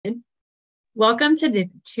Welcome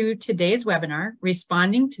to today's webinar,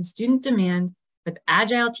 Responding to Student Demand with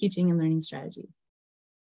Agile Teaching and Learning Strategies.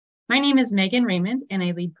 My name is Megan Raymond, and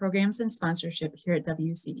I lead programs and sponsorship here at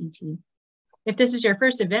WCET. If this is your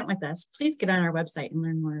first event with us, please get on our website and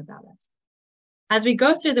learn more about us. As we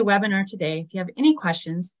go through the webinar today, if you have any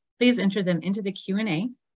questions, please enter them into the Q&A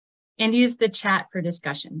and use the chat for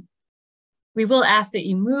discussion. We will ask that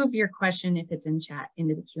you move your question if it's in chat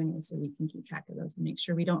into the Q&A so we can keep track of those and make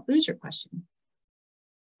sure we don't lose your question.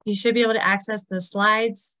 You should be able to access the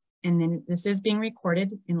slides, and then this is being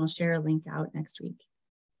recorded and we'll share a link out next week.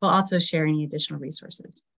 We'll also share any additional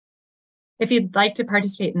resources. If you'd like to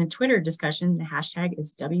participate in the Twitter discussion, the hashtag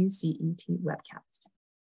is WCETwebcast.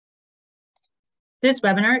 This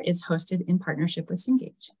webinar is hosted in partnership with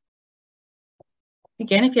Cengage.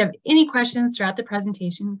 Again, if you have any questions throughout the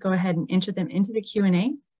presentation, go ahead and enter them into the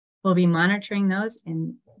Q&A. We'll be monitoring those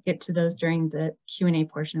and get to those during the Q&A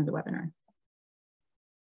portion of the webinar.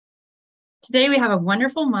 Today, we have a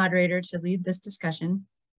wonderful moderator to lead this discussion.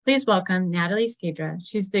 Please welcome Natalie Skedra.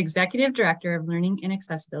 She's the Executive Director of Learning and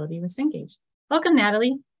Accessibility with Cengage. Welcome,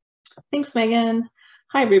 Natalie. Thanks, Megan.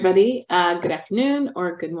 Hi, everybody. Good afternoon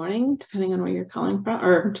or good morning, depending on where you're calling from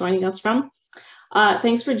or joining us from.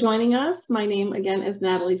 Thanks for joining us. My name, again, is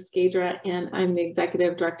Natalie Skedra, and I'm the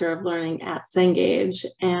Executive Director of Learning at Cengage.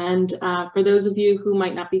 And for those of you who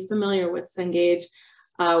might not be familiar with Cengage,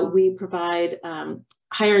 we provide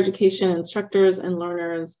higher education instructors and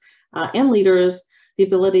learners and leaders the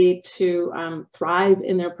ability to thrive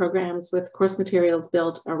in their programs with course materials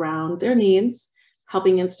built around their needs,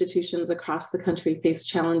 helping institutions across the country face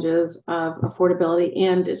challenges of affordability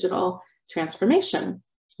and digital transformation.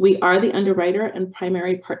 We are the underwriter and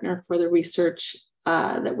primary partner for the research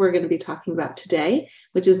that we're going to be talking about today,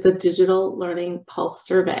 which is the Digital Learning Pulse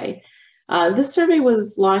Survey. This survey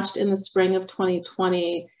was launched in the spring of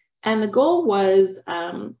 2020, and the goal was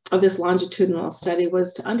of this longitudinal study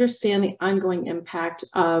was to understand the ongoing impact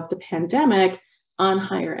of the pandemic on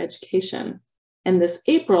higher education. And this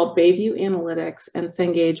April, View Analytics and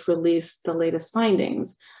Cengage released the latest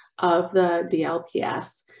findings of the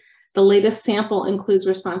DLPS. The latest sample includes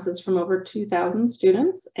responses from over 2,000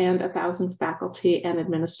 students and 1,000 faculty and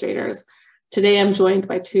administrators. Today, I'm joined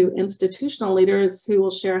by two institutional leaders who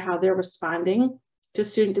will share how they're responding to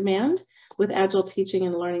student demand with Agile teaching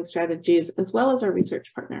and learning strategies, as well as our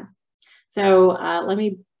research partner. So let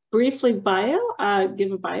me briefly give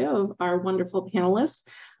a bio of our wonderful panelists.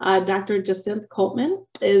 Dr. Jacinth Coltman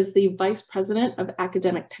is the Vice President of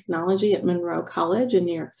Academic Technology at Monroe College in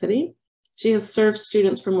New York City. She has served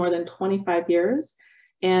students for more than 25 years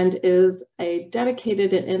and is a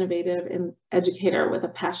dedicated and innovative educator with a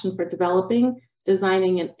passion for developing,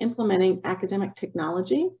 designing, and implementing academic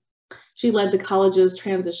technology. She led the college's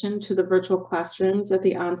transition to the virtual classrooms at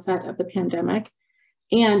the onset of the pandemic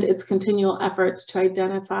and its continual efforts to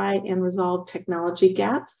identify and resolve technology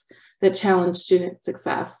gaps that challenge student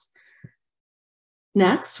success.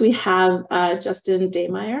 Next, we have Justin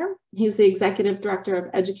Daymeyer. He's the Executive Director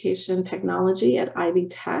of Education Technology at Ivy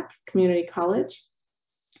Tech Community College.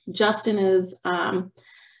 Justin is, and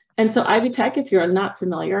so Ivy Tech, if you're not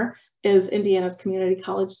familiar, is Indiana's community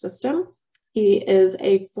college system. He is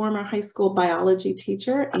a former high school biology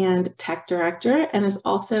teacher and tech director, and is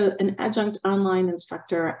also an adjunct online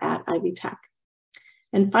instructor at Ivy Tech.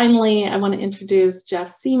 And finally, I want to introduce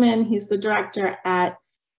Jeff Seaman. He's the director at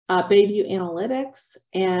View Analytics,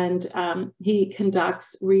 and he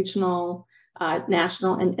conducts regional,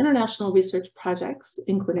 national, and international research projects,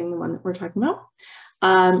 including the one that we're talking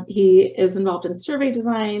about. He is involved in survey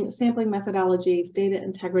design, sampling methodology, data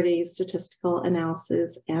integrity, statistical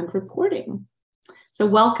analysis, and reporting. So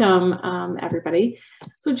welcome, everybody.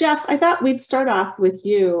 So Jeff, I thought we'd start off with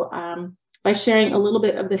you by sharing a little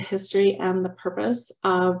bit of the history and the purpose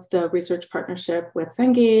of the research partnership with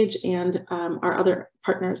Cengage and our other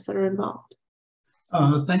partners that are involved.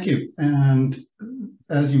 Thank you. And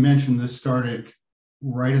as you mentioned, this started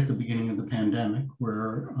right at the beginning of the pandemic,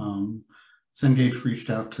 where Cengage reached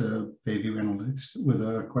out to View Analytics with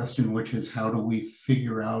a question, which is how do we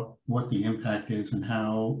figure out what the impact is and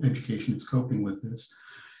how education is coping with this?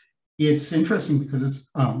 It's interesting because it's,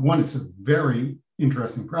 one, it's a very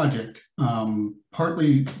interesting project,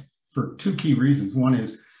 partly for two key reasons. One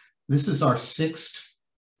is this is our 6th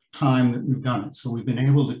time that we've done it. So we've been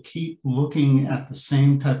able to keep looking at the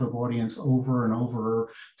same type of audience over and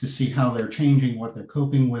over to see how they're changing, what they're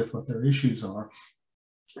coping with, what their issues are.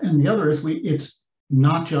 And the other is it's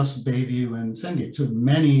not just View and Cengage, there are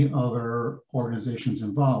many other organizations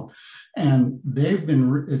involved. And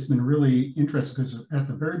it's been really interesting because at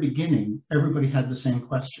the very beginning, everybody had the same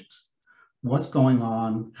questions. what's going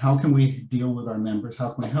on, how can we deal with our members,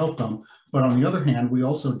 how can we help them? But on the other hand, we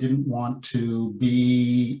also didn't want to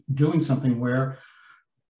be doing something where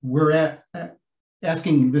we're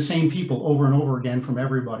asking the same people over and over again from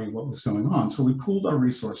everybody what was going on. So we pooled our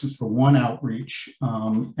resources for one outreach,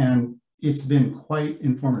 and it's been quite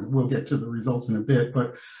informative. We'll get to the results in a bit,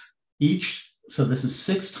 but so this is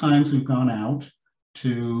 6 times we've gone out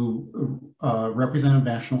to representative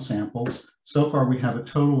national samples. So far, we have a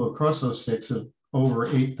total across those 6 of over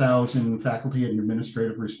 8,000 faculty and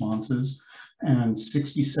administrative responses and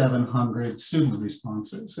 6,700 student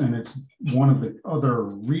responses. And it's one of the other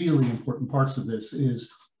really important parts of this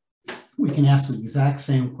is we can ask the exact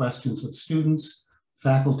same questions of students,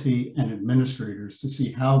 faculty, and administrators to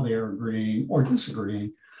see how they're agreeing or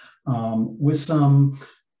disagreeing, with some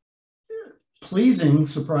pleasing,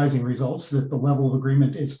 surprising results that the level of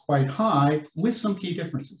agreement is quite high with some key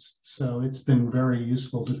differences. So it's been very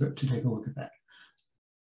useful to take a look at that.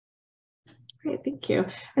 Great, thank you.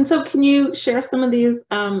 And so can you share some of these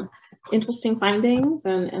interesting findings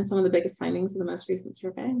and some of the biggest findings of the most recent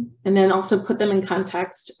survey? And then also put them in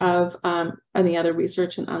context of any other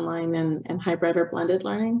research in online and hybrid or blended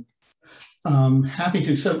learning? Happy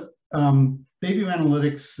to. So View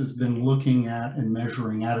Analytics has been looking at and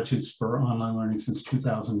measuring attitudes for online learning since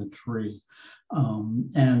 2003.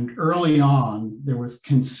 And early on, there was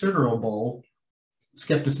considerable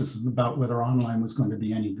skepticism about whether online was going to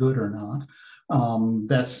be any good or not.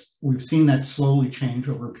 We've seen that slowly change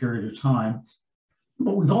over a period of time,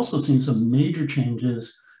 but we've also seen some major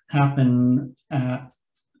changes happen at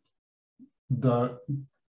the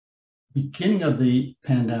beginning of the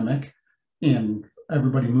pandemic in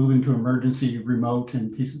everybody moving to emergency, remote,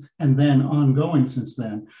 and pieces, and then ongoing since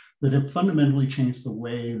then, that have fundamentally changed the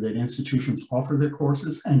way that institutions offer their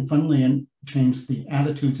courses and fundamentally changed the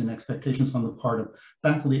attitudes and expectations on the part of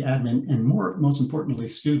faculty, admin, and most importantly,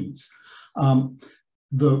 students.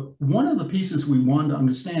 One of the pieces we wanted to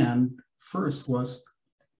understand first was,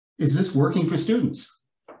 is this working for students?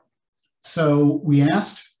 So we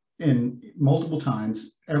asked in multiple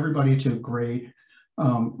times everybody to grade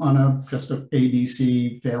on just a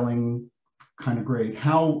ABC failing kind of grade,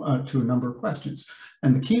 how to a number of questions.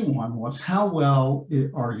 And the key one was, how well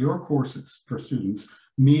are your courses for students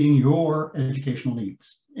meeting your educational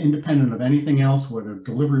needs, independent of anything else, whether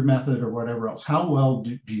delivery method or whatever else? How well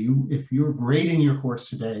do you, if you're grading your course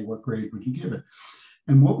today, what grade would you give it?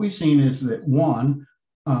 And what we've seen is that one,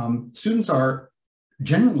 students are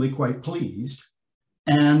generally quite pleased,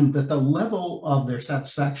 and that the level of their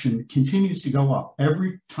satisfaction continues to go up.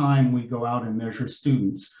 Every time we go out and measure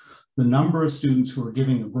students, the number of students who are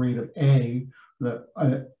giving a grade of A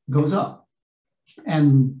goes up.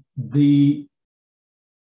 And the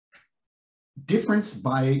difference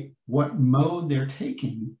by what mode they're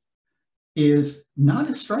taking is not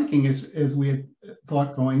as striking as we had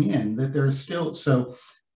thought going in, that there's still, so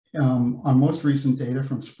our most recent data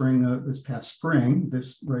from spring, this past spring,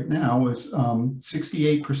 this right now is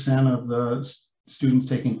 68% of the students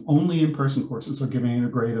taking only in-person courses are giving a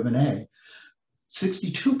grade of an A.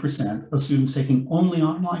 62% of students taking only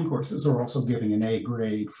online courses are also giving an A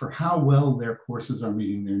grade for how well their courses are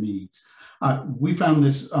meeting their needs. We found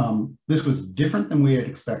this was different than we had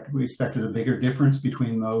expected. We expected a bigger difference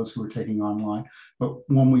between those who were taking online, but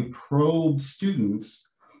when we probed students,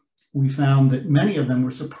 we found that many of them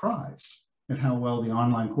were surprised at how well the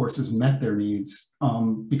online courses met their needs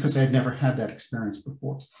because they had never had that experience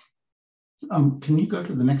before. Can you go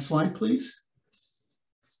to the next slide, please?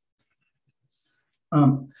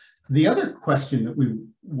 The other question that we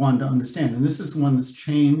wanted to understand, and this is one that's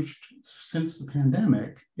changed since the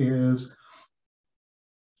pandemic, is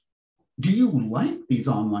do you like these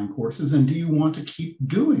online courses and do you want to keep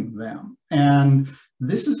doing them? And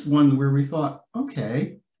this is one where we thought,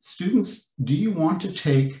 okay, students, do you want to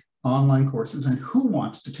take online courses, and who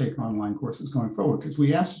wants to take online courses going forward? Because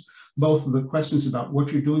we asked both of the questions about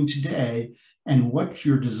what you're doing today and what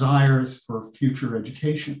your desires for future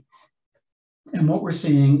education. And what we're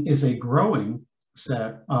seeing is a growing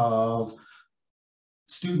set of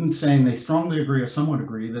students saying they strongly agree or somewhat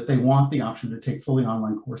agree that they want the option to take fully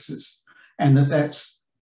online courses, and that's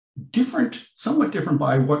different, somewhat different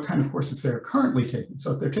by what kind of courses they're currently taking.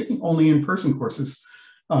 So if they're taking only in-person courses,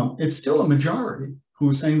 it's still a majority who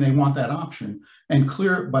are saying they want that option. And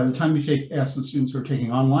clear, by the time you ask the students who are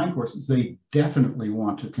taking online courses, they definitely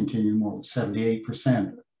want to continue more, with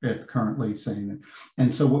 78% currently saying that.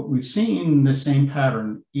 And so what we've seen, the same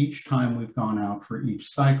pattern each time we've gone out for each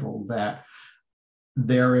cycle, that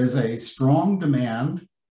there is a strong demand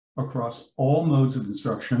across all modes of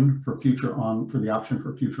instruction for the option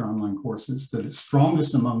for future online courses, that it's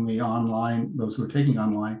strongest among the online, those who are taking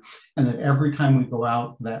online, and that every time we go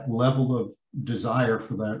out, that level of desire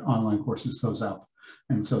for that online courses goes up.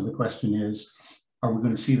 And so the question is, are we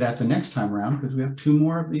going to see that the next time around? Because we have 2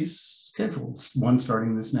 more of these scheduled, one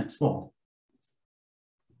starting this next fall.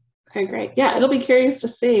 Okay, great. Yeah, it'll be curious to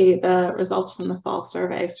see the results from the fall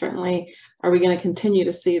survey. Certainly, are we going to continue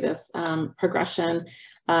to see this progression,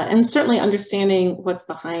 and certainly understanding what's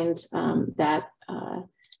behind that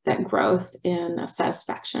growth in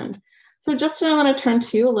satisfaction. So Justin, I want to turn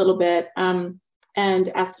to you a little bit and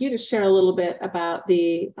ask you to share a little bit about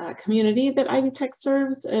the community that Ivy Tech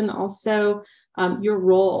serves, and also your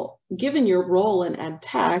role, given your role in ed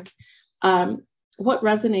tech. What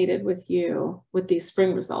resonated with you with these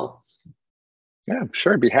spring results? Yeah,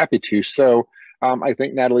 sure, I'd be happy to. So I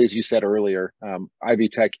think, Natalie, as you said earlier, Ivy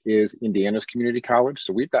Tech is Indiana's community college.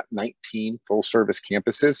 So we've got 19 full service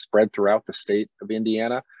campuses spread throughout the state of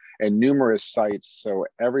Indiana and numerous sites. So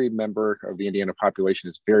every member of the Indiana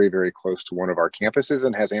population is very, very close to one of our campuses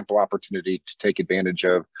and has ample opportunity to take advantage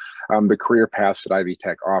of the career paths that Ivy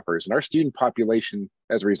Tech offers. And our student population,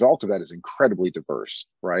 as a result of that, is incredibly diverse,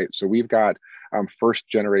 right? So we've got first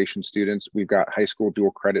generation students, we've got high school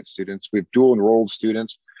dual credit students, we have dual enrolled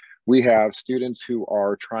students. We have students who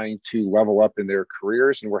are trying to level up in their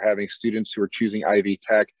careers, and we're having students who are choosing Ivy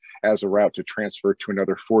Tech as a route to transfer to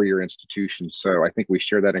another 4-year institution. So I think we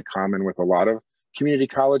share that in common with a lot of community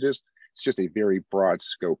colleges. It's just a very broad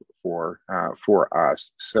scope for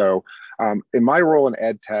us. So in my role in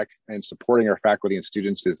ed tech and supporting our faculty and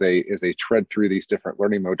students as they tread through these different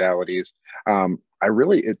learning modalities,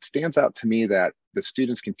 it stands out to me that the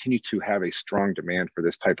students continue to have a strong demand for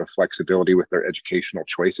this type of flexibility with their educational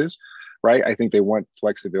choices, right? I think they want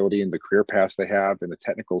flexibility in the career paths they have and the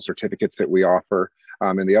technical certificates that we offer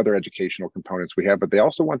and the other educational components we have, but they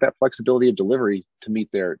also want that flexibility of delivery to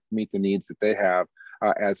meet the needs that they have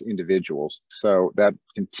as individuals. So that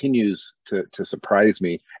continues to surprise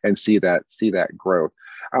me and see that growth.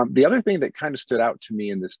 The other thing that kind of stood out to me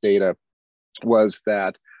in this data was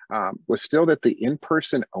that the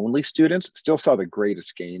in-person only students still saw the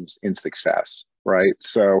greatest gains in success, right?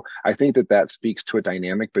 So I think that speaks to a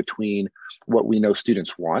dynamic between what we know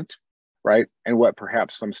students want, right, and what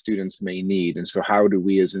perhaps some students may need. And so how do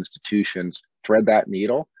we as institutions thread that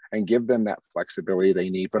needle and give them that flexibility they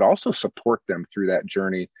need, but also support them through that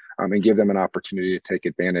journey and give them an opportunity to take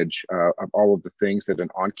advantage of all of the things that an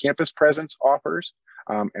on-campus presence offers,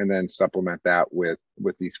 and then supplement that with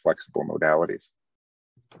these flexible modalities.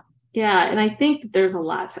 Yeah, and I think there's a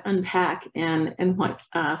lot to unpack in what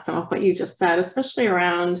some of what you just said, especially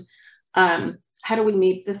around how do we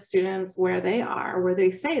meet the students where they are, where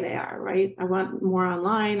they say they are, right? I want more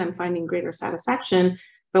online, I'm finding greater satisfaction,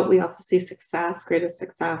 but we also see greatest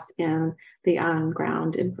success in the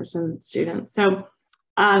on-ground in-person students. So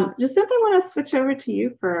Jacinth, I want to switch over to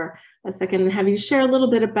you for a second and have you share a little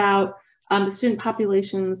bit about the student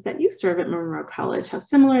populations that you serve at Monroe College. How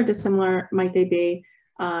similar, dissimilar might they be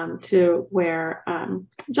to where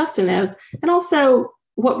Justin is, and also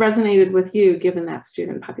what resonated with you given that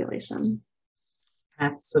student population?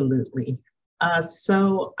 Absolutely.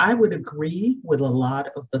 So I would agree with a lot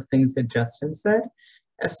of the things that Justin said,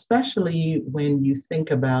 especially when you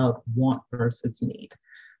think about want versus need.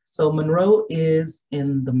 So Monroe is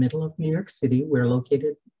in the middle of New York City. We're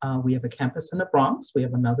located, we have a campus in the Bronx, we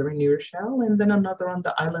have another in New Rochelle, and then another on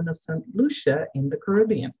the island of St. Lucia in the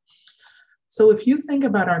Caribbean. So if you think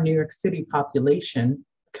about our New York City population,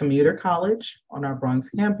 commuter college on our Bronx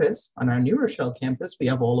campus, on our New Rochelle campus, we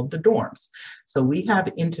have all of the dorms. So we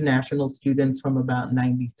have international students from about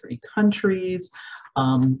 93 countries.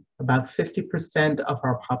 About 50% of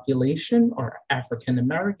our population are African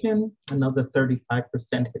American, another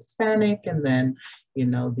 35% Hispanic, and then,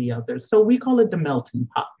 the others. So we call it the melting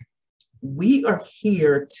pot. We are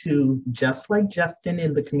here to, just like Justin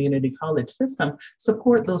in the community college system,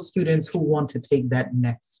 support those students who want to take that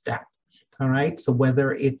next step. All right, so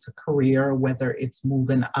whether it's a career, whether it's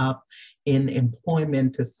moving up in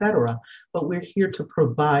employment, etc., but we're here to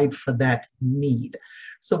provide for that need.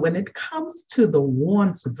 So when it comes to the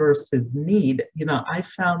wants versus need, I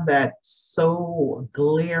found that so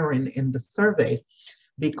glaring in the survey,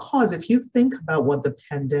 because if you think about what the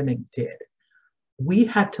pandemic did, we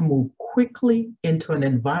had to move quickly into an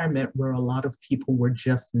environment where a lot of people were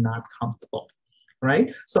just not comfortable.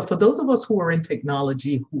 Right? So for those of us who are in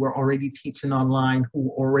technology, who are already teaching online,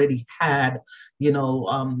 who already had,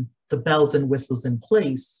 the bells and whistles in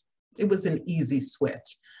place, it was an easy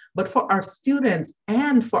switch. But for our students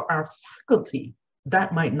and for our faculty,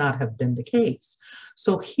 that might not have been the case.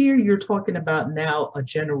 So here you're talking about now a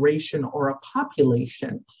generation or a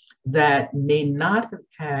population that may not have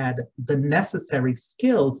had the necessary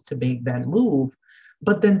skills to make that move,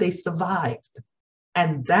 but then they survived.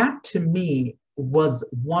 And that to me was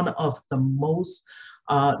one of the most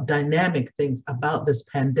dynamic things about this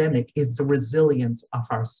pandemic is the resilience of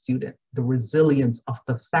our students, the resilience of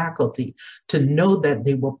the faculty to know that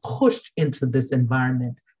they were pushed into this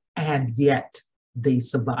environment and yet they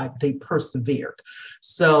survived, they persevered.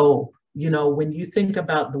 So, you know, when you think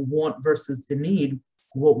about the want versus the need,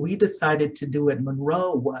 what we decided to do at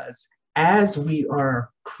Monroe was, as we are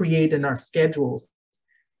creating our schedules,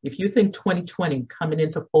 if you think 2020 coming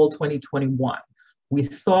into fall 2021, we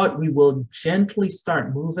thought we will gently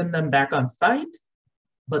start moving them back on site,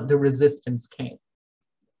 but the resistance came.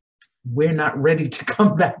 We're not ready to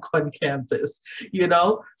come back on campus, you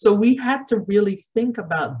know? So we had to really think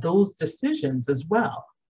about those decisions as well.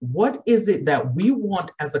 What is it that we want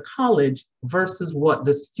as a college versus what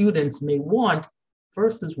the students may want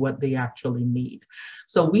versus what they actually need?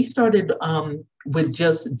 So we started with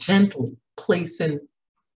just gently placing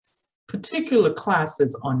particular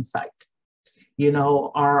classes on site. You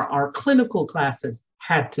know, our clinical classes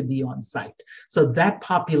had to be on site. So that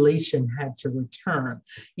population had to return,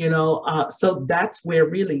 you know, so that's where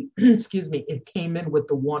really, excuse me, it came in with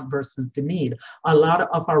the want versus the need. A lot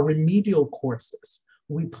of our remedial courses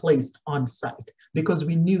we placed on site because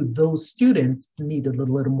we knew those students needed a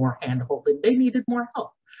little more handholding. They needed more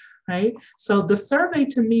help, right? So the survey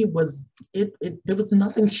to me was, there was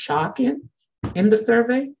nothing shocking in the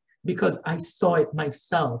survey because I saw it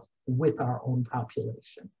myself with our own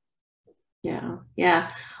population. Yeah,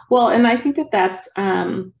 yeah. Well, and I think that that's,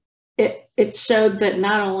 it showed that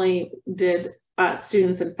not only did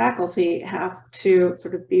students and faculty have to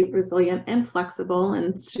sort of be resilient and flexible,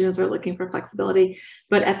 and students are looking for flexibility,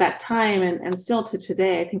 but at that time and still to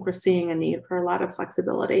today, I think we're seeing a need for a lot of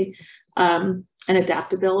flexibility and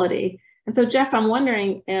adaptability. And so, Jeff, I'm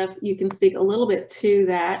wondering if you can speak a little bit to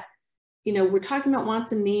that. You know, we're talking about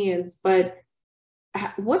wants and needs, but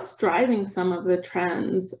what's driving some of the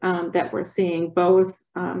trends that we're seeing, both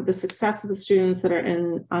the success of the students that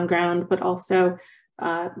are on ground, but also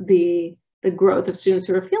the growth of students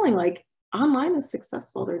who are feeling like online is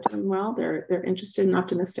successful, they're doing well, they're interested and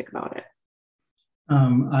optimistic about it?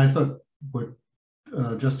 I thought what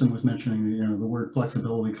Justin was mentioning, you know, the word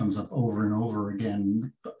flexibility comes up over and over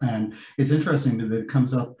again, and it's interesting that it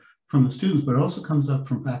comes up from the students, but it also comes up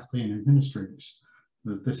from faculty and administrators.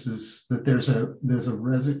 That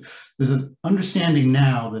there's an understanding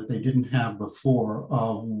now that they didn't have before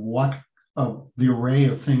of the array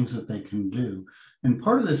of things that they can do. And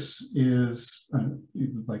part of this is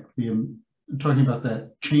like talking about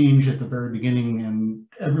that change at the very beginning and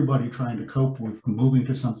everybody trying to cope with moving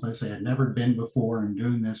to someplace they had never been before and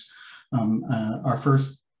doing this. Our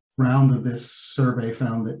first round of this survey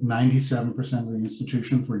found that 97% of the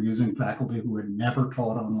institutions were using faculty who had never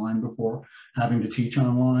taught online before, having to teach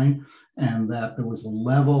online, and that there was a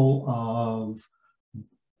level of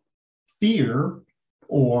fear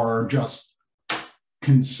or just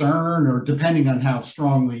concern, or depending on how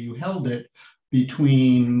strongly you held it,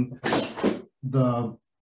 between the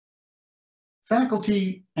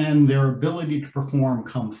faculty and their ability to perform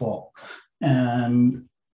come fall. And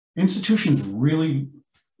institutions really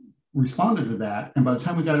responded to that. And by the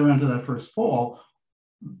time we got around to that first fall,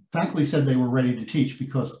 faculty said they were ready to teach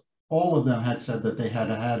because all of them had said that they had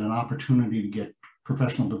had an opportunity to get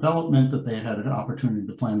professional development, that they had an opportunity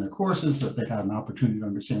to plan their courses, that they had an opportunity to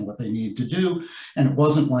understand what they needed to do. And it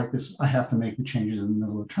wasn't like this, I have to make the changes in the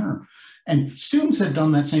middle of the term. And students had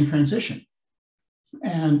done that same transition.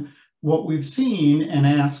 And what we've seen and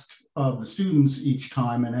asked of the students each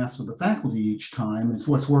time and asked of the faculty each time is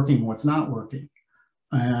what's working, what's not working.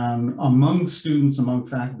 And among students, among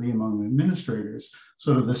faculty, among administrators,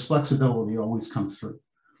 sort of this flexibility always comes through.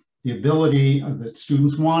 The ability that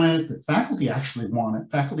students want it, that faculty actually want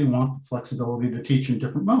it. Faculty want the flexibility to teach in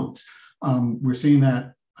different modes. We're seeing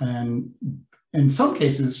that, and in some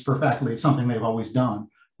cases for faculty, it's something they've always done,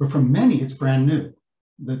 but for many, it's brand new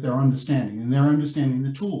that they're understanding, and they're understanding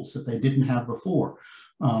the tools that they didn't have before.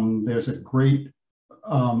 There's a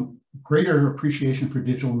greater appreciation for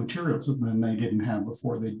digital materials than they didn't have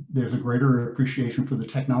before. There's a greater appreciation for the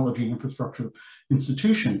technology infrastructure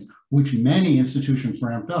institutions, which many institutions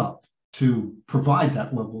ramped up to provide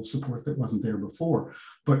that level of support that wasn't there before.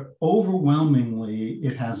 But overwhelmingly,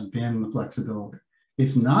 it has been the flexibility.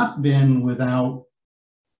 It's not been without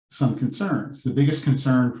some concerns. The biggest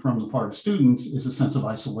concern from the part of students is a sense of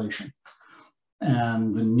isolation.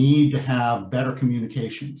 and the need to have better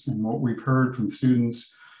communications. And what we've heard from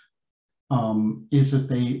students is that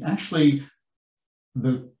they actually,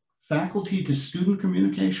 the faculty to student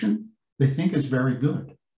communication, they think is very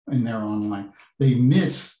good in their online. They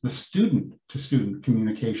miss the student to student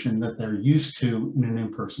communication that they're used to in an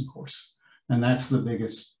in-person course. And that's the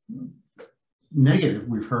biggest negative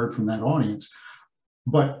we've heard from that audience.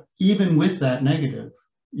 But even with that negative,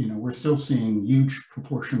 you know, we're still seeing huge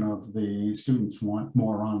proportion of the students want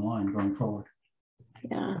more online going forward.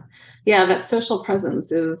 Yeah, that social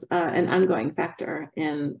presence is an ongoing factor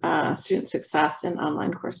in student success in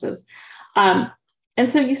online courses. And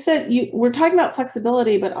so you said we're talking about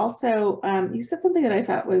flexibility, but also you said something that I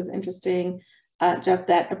thought was interesting, Jeff,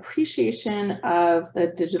 that appreciation of the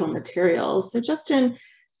digital materials. So Justin,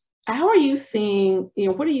 how are you seeing,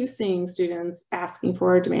 what are you seeing students asking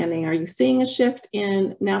for or demanding? Are you seeing a shift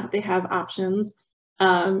in, now that they have options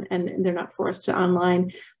and they're not forced to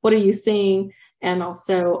online, what are you seeing? And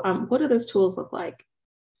also, what do those tools look like?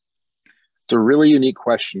 It's a really unique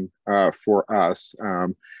question for us.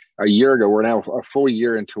 A year ago, we're now a full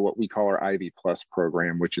year into what we call our Ivy Plus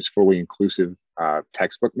program, which is fully inclusive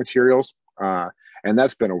textbook materials. And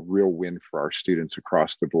that's been a real win for our students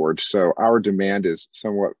across the board. So our demand is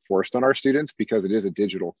somewhat forced on our students because it is a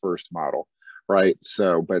digital first model, right?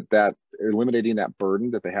 So, but that eliminating that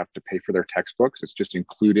burden that they have to pay for their textbooks, it's just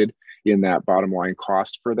included in that bottom line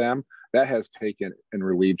cost for them. That has taken and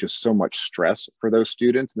relieved just so much stress for those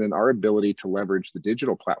students. And then our ability to leverage the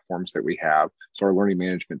digital platforms that we have, so our learning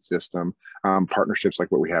management system, partnerships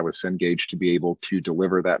like what we have with Cengage to be able to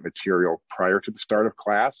deliver that material prior to the start of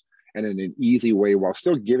class and in an easy way, while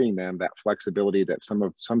still giving them that flexibility that some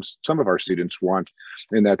of our students want,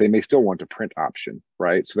 in that they may still want a print option,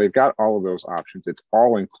 right? So they've got all of those options. It's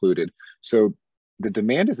all included. So the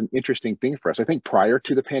demand is an interesting thing for us. I think prior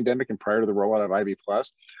to the pandemic and prior to the rollout of Ivy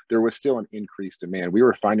Plus, there was still an increased demand. We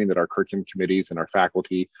were finding that our curriculum committees and our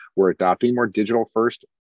faculty were adopting more digital first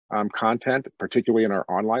content, particularly in our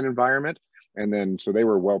online environment. And then, so they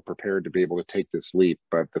were well prepared to be able to take this leap,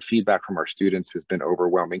 but the feedback from our students has been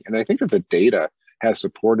overwhelming. And I think that the data has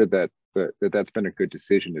supported that that's been a good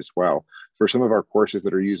decision as well. For some of our courses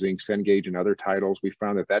that are using Cengage and other titles, we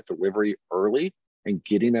found that delivery early and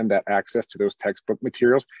getting them that access to those textbook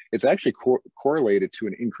materials, it's actually correlated to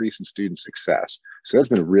an increase in student success. So that's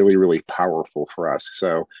been really, really powerful for us.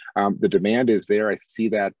 So the demand is there. I see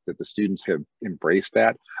that the students have embraced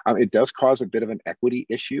that. It does cause a bit of an equity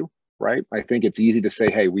issue, right? I think it's easy to say,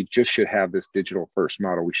 hey, we just should have this digital first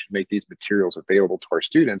model. We should make these materials available to our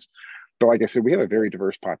students. But like I said, we have a very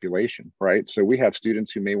diverse population, right? So we have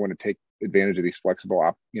students who may want to take advantage of these flexible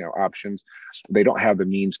options. They don't have the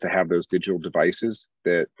means to have those digital devices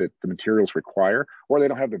that the materials require, or they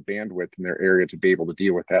don't have the bandwidth in their area to be able to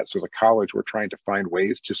deal with that. So as a college, we're trying to find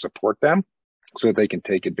ways to support them so that they can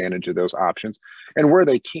take advantage of those options. And where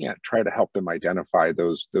they can't, try to help them identify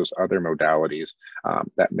those other modalities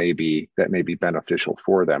that may be beneficial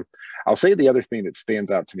for them. I'll say the other thing that stands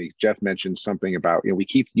out to me, Jeff mentioned something about, we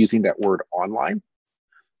keep using that word online,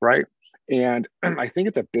 right? And I think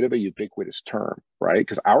it's a bit of a ubiquitous term, right?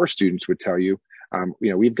 Because our students would tell you,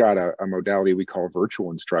 we've got a modality we call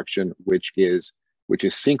virtual instruction, which is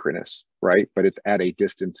synchronous, right? But it's at a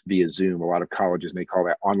distance via Zoom. A lot of colleges may call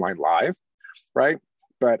that online live, right?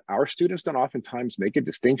 But our students don't oftentimes make a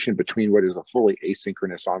distinction between what is a fully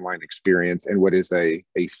asynchronous online experience and what is a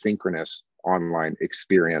synchronous online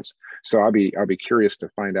experience. So I'll be curious to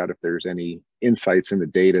find out if there's any insights in the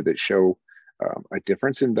data that show a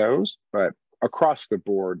difference in those. But across the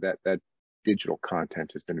board, that digital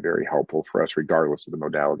content has been very helpful for us, regardless of the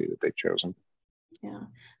modality that they've chosen. Yeah,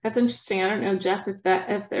 that's interesting. I don't know, Jeff, if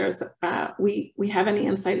there's we have any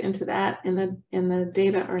insight into that in the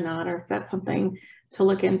data or not, or if that's something to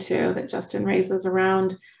look into that Justin raises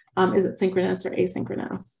around. Is it synchronous or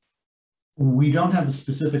asynchronous? We don't have a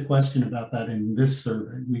specific question about that in this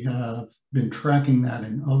survey. We have been tracking that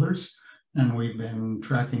in others, and we've been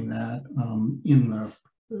tracking that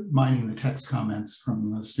mining the text comments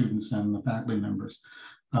from the students and the faculty members.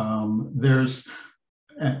 I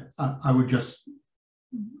would just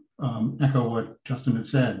echo what Justin had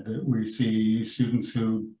said, that we see students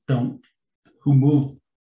who move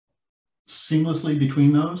seamlessly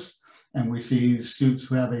between those, and we see students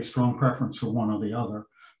who have a strong preference for one or the other.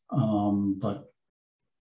 But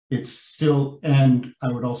it's still, and I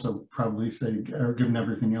would also probably say, given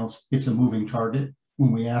everything else, it's a moving target.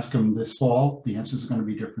 When we ask them this fall, the answer is going to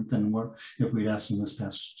be different than what if we asked them this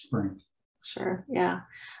past spring. Sure, yeah.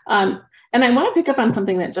 And I want to pick up on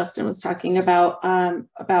something that Justin was talking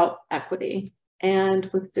about equity and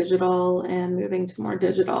with digital and moving to more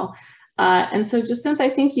digital. And so Jacinth, I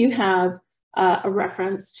think you have a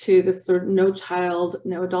reference to this sort of no child,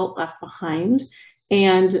 no adult left behind.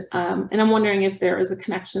 And I'm wondering if there is a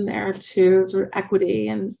connection there to sort of equity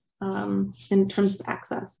and in terms of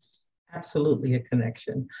access. Absolutely a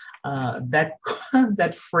connection.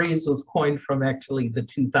 That phrase was coined from actually the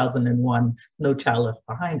 2001 No Child Left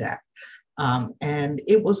Behind Act. And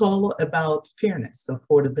it was all about fairness,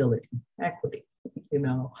 affordability, equity, you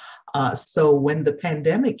know. So when the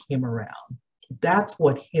pandemic came around, that's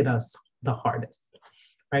what hit us the hardest,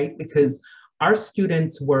 right? Because our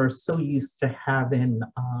students were so used to having,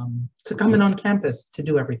 to coming on campus to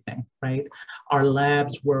do everything, right? Our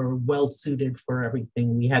labs were well suited for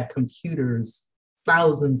everything. We had computers,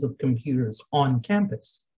 thousands of computers on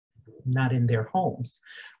campus, not in their homes.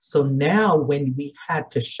 So now when we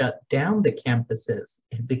had to shut down the campuses,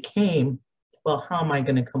 it became, well, how am I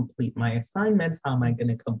going to complete my assignments? How am I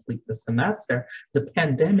going to complete the semester? The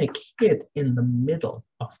pandemic hit in the middle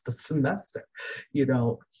of the semester, you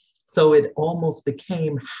know. So it almost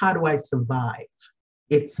became, how do I survive?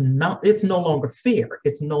 It's no longer fair.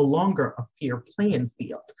 It's no longer a fair playing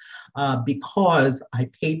field because I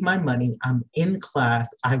paid my money, I'm in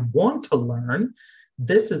class, I want to learn.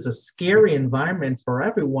 This is a scary environment for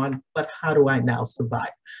everyone, but how do I now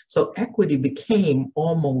survive? So equity became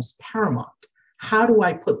almost paramount. How do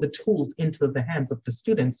I put the tools into the hands of the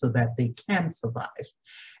students so that they can survive?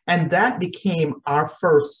 And that became our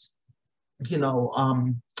first, you know,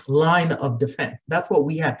 line of defense. That's what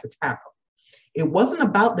we had to tackle. It wasn't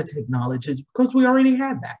about the technologies because we already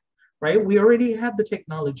had that, right? We already had the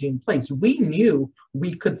technology in place. We knew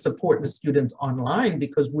we could support the students online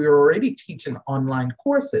because we were already teaching online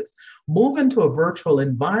courses. Moving to a virtual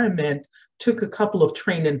environment took a couple of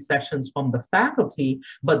training sessions from the faculty,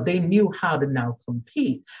 but they knew how to now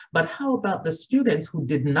compete. But how about the students who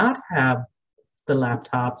did not have the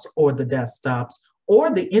laptops or the desktops or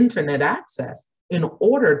the internet access in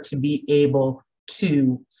order to be able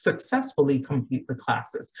to successfully complete the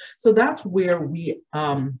classes? So that's where we,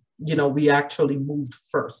 you know, we actually moved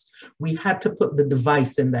first. We had to put the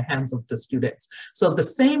device in the hands of the students. So the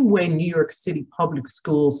same way New York City public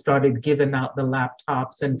schools started giving out the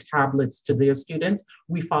laptops and tablets to their students,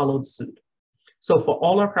 we followed suit. So for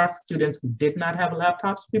all of our students who did not have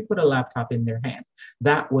laptops, we put a laptop in their hand.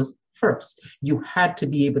 That was first. You had to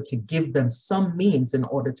be able to give them some means in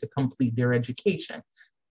order to complete their education.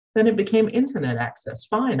 Then it became internet access.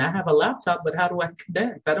 Fine, I have a laptop, but how do I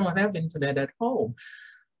connect? I don't have internet at home.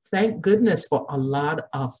 Thank goodness for a lot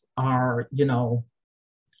of our, you know,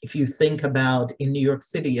 if you think about in New York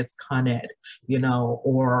City, it's Con Ed, you know,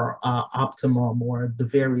 or Optimum, or the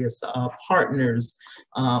various partners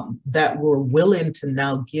that were willing to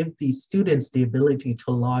now give these students the ability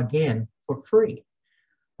to log in for free,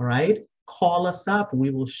 all right? Call us up, we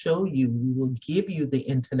will show you, we will give you the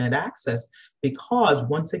internet access, because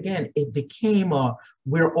once again, it became a,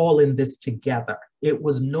 we're all in this together. It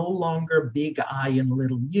was no longer big I and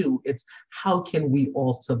little you, it's how can we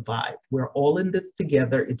all survive? We're all in this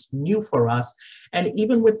together, it's new for us. And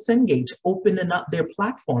even with Cengage, opening up their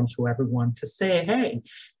platform to everyone to say, hey,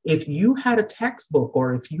 if you had a textbook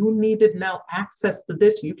or if you needed now access to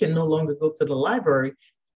this, you can no longer go to the library.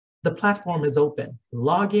 The platform is open.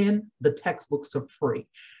 Log in, the textbooks are free.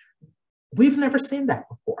 We've never seen that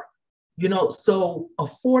before. You know, so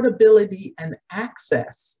affordability and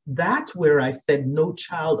access, that's where I said no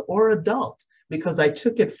child or adult, because I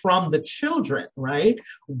took it from the children, right?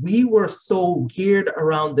 We were so geared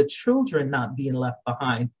around the children not being left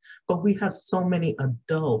behind, but we have so many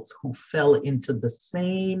adults who fell into the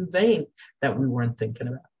same vein that we weren't thinking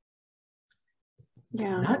about.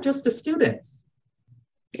 Yeah. Not just the students.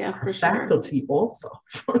 Yeah, for sure. Faculty also,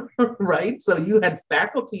 right? So you had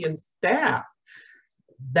faculty and staff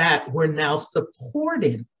that were now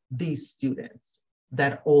supporting these students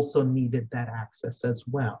that also needed that access as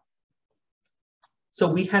well. So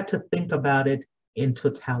we had to think about it in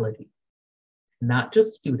totality, not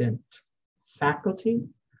just student, faculty.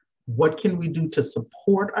 What can we do to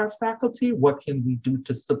support our faculty? What can we do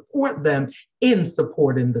to support them in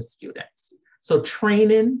supporting the students? So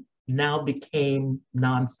training now became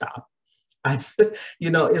nonstop.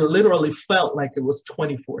 You know, it literally felt like it was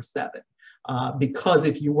 24/7 because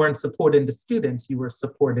if you weren't supporting the students, you were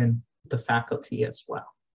supporting the faculty as well.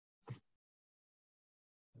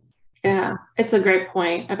 Yeah, it's a great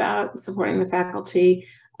point about supporting the faculty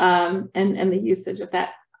and the usage of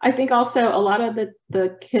that. I think also a lot of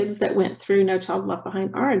the kids that went through No Child Left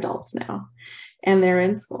Behind are adults now, and they're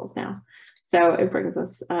in schools now. So it brings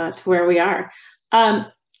us to where we are.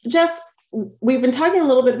 Jeff, we've been talking a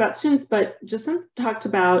little bit about students, but Jacinth talked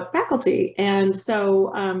about faculty. And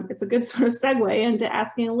so it's a good sort of segue into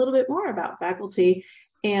asking a little bit more about faculty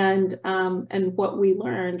and what we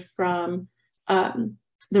learned from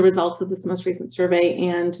the results of this most recent survey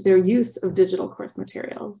and their use of digital course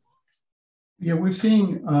materials. Yeah, we've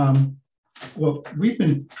seen, well, we've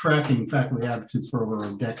been tracking faculty attitudes for over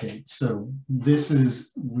a decade. So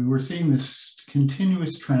we were seeing this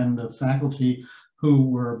continuous trend of faculty who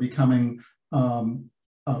were becoming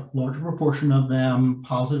a larger proportion of them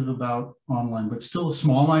positive about online, but still a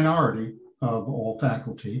small minority of all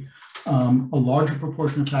faculty. A larger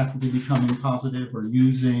proportion of faculty becoming positive or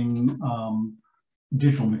using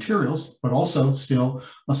digital materials, but also still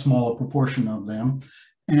a smaller proportion of them.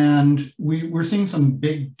 And we're seeing some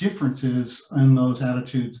big differences in those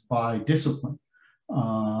attitudes by discipline.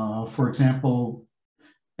 For example,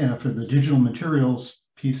 for the digital materials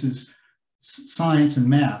pieces, science and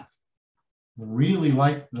math really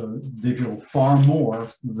like the digital far more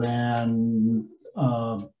than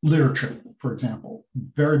literature, for example.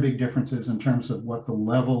 Very big differences in terms of what the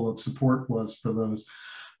level of support was for those.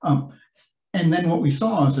 And then what we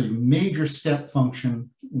saw is a major step function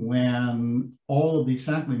when all of these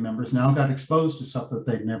faculty members now got exposed to stuff that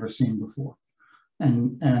they'd never seen before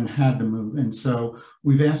and had to move. And so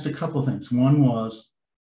we've asked a couple of things. One was,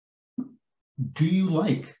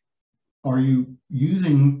 are you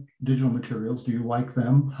using digital materials? Do you like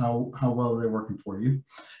them? How well are they working for you?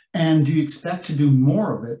 And do you expect to do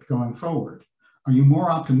more of it going forward? Are you more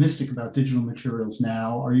optimistic about digital materials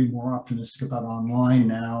now? Are you more optimistic about online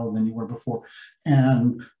now than you were before?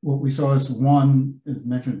 And what we saw is one, as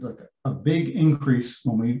mentioned, like a big increase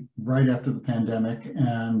right after the pandemic.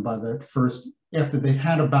 And by the after they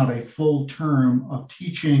had about a full term of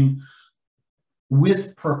teaching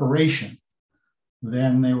with preparation,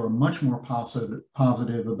 then they were much more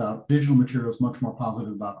positive about digital materials, much more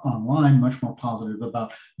positive about online, much more positive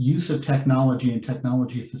about use of technology and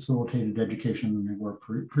technology facilitated education than they were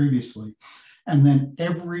previously. And then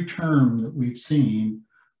every term that we've seen,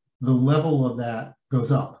 the level of that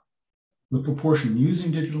goes up. The proportion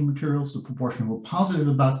using digital materials, the proportion who are positive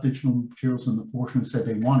about digital materials, and the proportion who say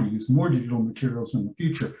they want to use more digital materials in the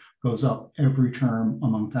future goes up every term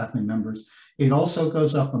among faculty members. It also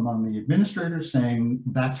goes up among the administrators, saying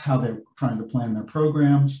that's how they're trying to plan their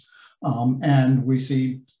programs. And we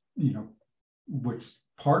see, what's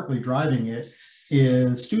partly driving it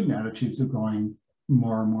is student attitudes are going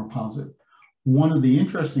more and more positive. One of the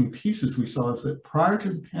interesting pieces we saw is that prior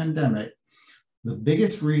to the pandemic, the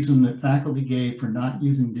biggest reason that faculty gave for not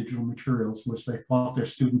using digital materials was they thought their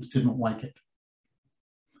students didn't like it.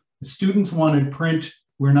 The students wanted print,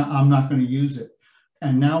 I'm not going to use it.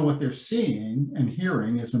 And now what they're seeing and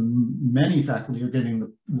hearing is many faculty are getting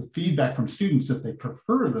the feedback from students that they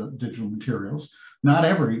prefer the digital materials. Not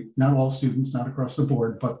all students, not across the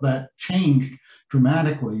board, but that changed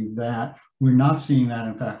dramatically, that we're not seeing that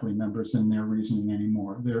in faculty members in their reasoning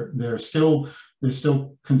anymore. There's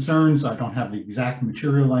still concerns. I don't have the exact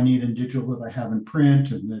material I need in digital that I have in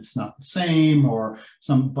print, and it's not the same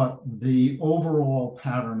but the overall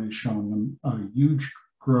pattern is showing them a huge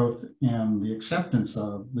growth in the acceptance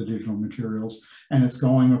of the digital materials, and it's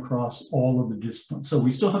going across all of the disciplines. So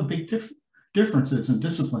we still have big differences in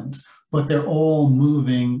disciplines, but they're all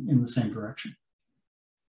moving in the same direction.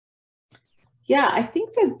 Yeah, I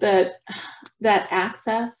think that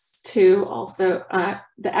access to also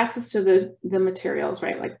the access to the materials,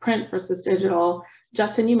 right, like print versus digital.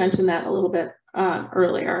 Justin, you mentioned that a little bit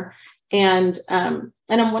earlier, and I'm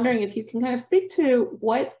wondering if you can kind of speak to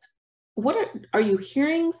what are you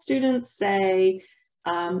hearing students say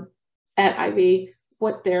at Ivy,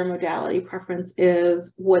 what their modality preference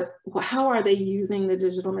is, how are they using the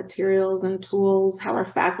digital materials and tools, how are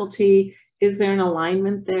faculty, is there an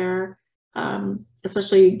alignment there,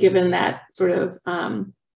 especially given that sort of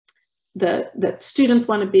that students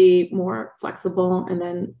want to be more flexible, and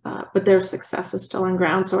then but their success is still on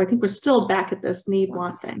ground. So I think we're still back at this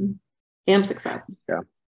need-want thing and success.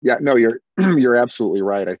 Yeah, no, you're absolutely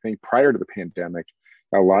right. I think prior to the pandemic,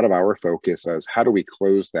 a lot of our focus is how do we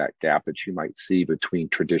close that gap that you might see between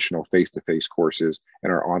traditional face-to-face courses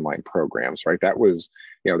and our online programs, right? That was,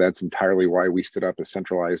 that's entirely why we stood up a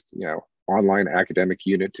centralized, online academic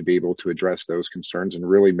unit to be able to address those concerns and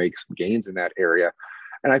really make some gains in that area.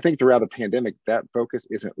 And I think throughout the pandemic, that focus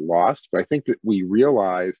isn't lost, but I think that we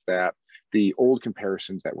realize that the old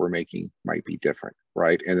comparisons that we're making might be different,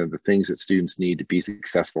 right? And then the things that students need to be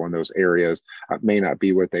successful in those areas may not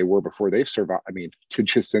be what they were before. They've survived. I mean, to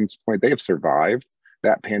Jacinth's point, they have survived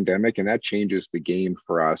that pandemic, and that changes the game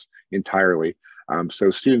for us entirely.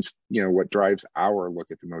 So students, what drives our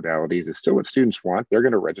look at the modalities is still what students want. They're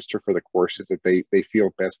going to register for the courses that they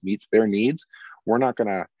feel best meets their needs. We're not going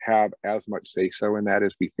to have as much say-so in that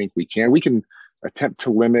as we think we can. We can attempt to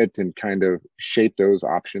limit and kind of shape those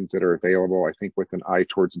options that are available, I think, with an eye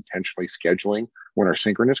towards intentionally scheduling when our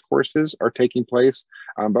synchronous courses are taking place,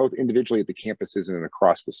 both individually at the campuses and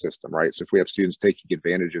across the system, right? So if we have students taking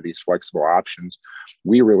advantage of these flexible options,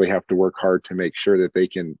 we really have to work hard to make sure that they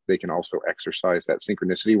can also exercise that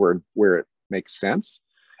synchronicity where it makes sense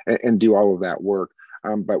and do all of that work.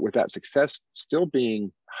 But with that success still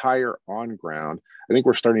being higher on ground, I think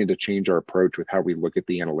we're starting to change our approach with how we look at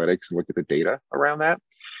the analytics and look at the data around that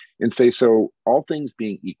and say, so all things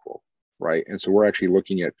being equal, right? And so we're actually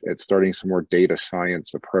looking at starting some more data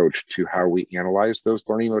science approach to how we analyze those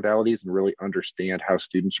learning modalities and really understand how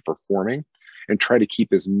students are performing and try to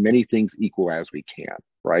keep as many things equal as we can,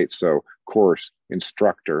 right? So course,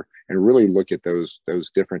 instructor, and really look at those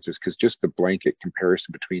differences, because just the blanket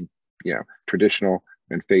comparison between traditional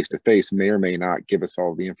and face-to-face may or may not give us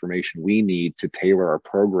all the information we need to tailor our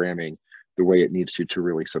programming the way it needs to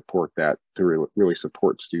really support that, to really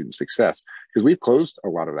support student success. Because we've closed a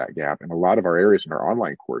lot of that gap in a lot of our areas in our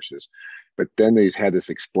online courses, but then they've had this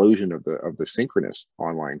explosion of the synchronous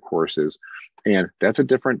online courses, and that's a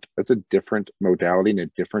different modality and a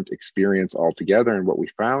different experience altogether. And what we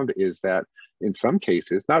found is that in some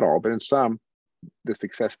cases, not all, but in some, the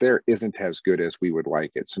success there isn't as good as we would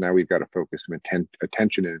like it. So now we've got to focus some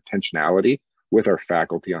attention and intentionality with our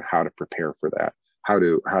faculty on how to prepare for that, how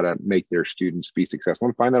to make their students be successful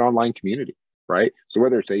and find that online community, right? So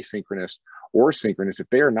whether it's asynchronous or synchronous, if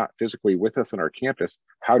they are not physically with us on our campus,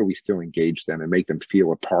 how do we still engage them and make them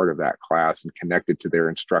feel a part of that class and connected to their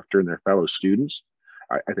instructor and their fellow students?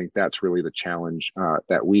 I think that's really the challenge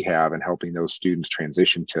that we have in helping those students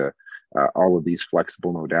transition to all of these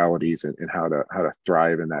flexible modalities and how to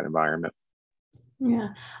thrive in that environment. Yeah,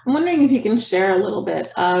 I'm wondering if you can share a little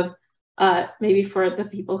bit of maybe for the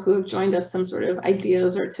people who have joined us, some sort of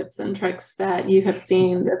ideas or tips and tricks that you have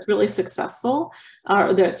seen that's really successful,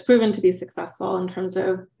 or that's proven to be successful in terms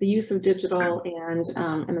of the use of digital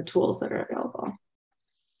and the tools that are available.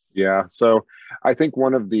 Yeah, so I think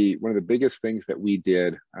one of the biggest things that we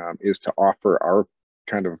did is to offer our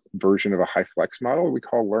kind of version of a high flex model we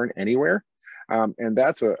call Learn Anywhere. And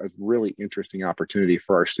that's a really interesting opportunity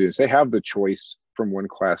for our students. They have the choice from one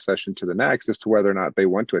class session to the next as to whether or not they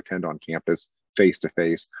want to attend on campus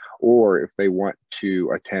face-to-face, or if they want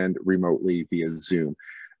to attend remotely via Zoom.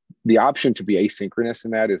 The option to be asynchronous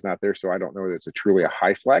in that is not there, so I don't know that it's truly a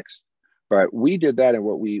high flex. But we did that, and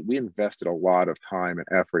what we invested a lot of time and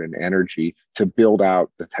effort and energy to build out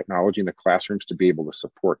the technology in the classrooms to be able to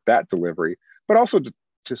support that delivery, but also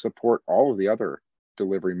to support all of the other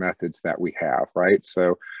delivery methods that we have, right?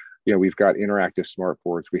 So, we've got interactive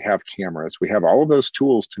smartboards, we have cameras, we have all of those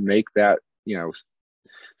tools to make that,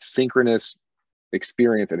 synchronous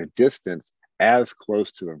experience at a distance as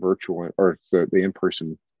close to the virtual or the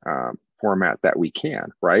in-person format that we can,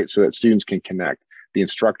 right? So that students can connect. The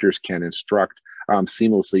instructors can instruct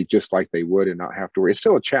seamlessly, just like they would, and not have to worry. It's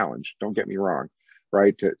still a challenge, don't get me wrong,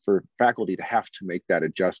 right? For faculty to have to make that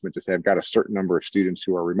adjustment to say, I've got a certain number of students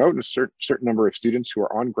who are remote and a certain number of students who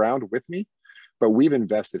are on ground with me, but we've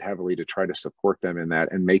invested heavily to try to support them in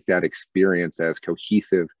that and make that experience as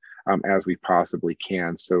cohesive as we possibly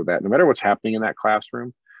can, so that no matter what's happening in that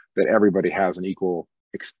classroom, that everybody has an equal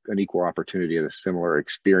opportunity at a similar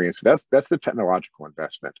experience. That's the technological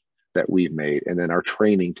investment that we've made, and then our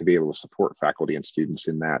training to be able to support faculty and students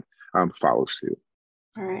in that follows suit.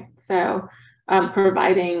 All right, so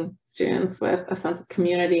providing students with a sense of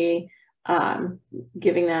community,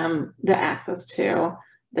 giving them the access to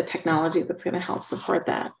the technology that's going to help support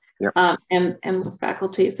that. Yep. And the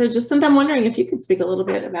faculty. So just, I'm wondering if you could speak a little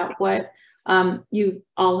bit about what you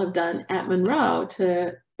all have done at Monroe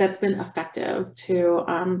that's been effective to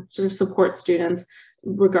sort of support students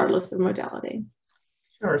regardless of modality.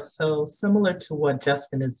 Sure. So similar to what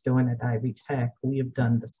Justin is doing at Ivy Tech, we have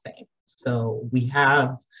done the same. So we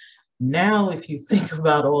have now, if you think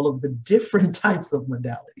about all of the different types of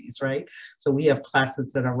modalities, right? So we have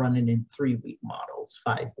classes that are running in 3-week models,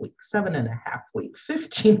 5 weeks, 7.5 weeks,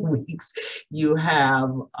 15 weeks. You have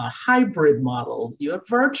hybrid models, you have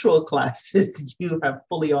virtual classes, you have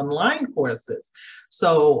fully online courses.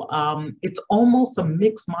 So it's almost a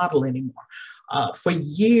mixed model anymore. For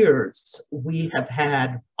years, we have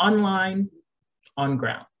had online, on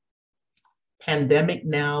ground. Pandemic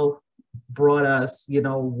now brought us,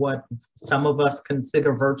 what some of us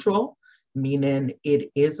consider virtual, meaning it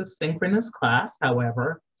is a synchronous class.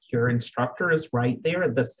 However, your instructor is right there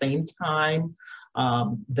at the same time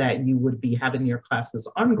that you would be having your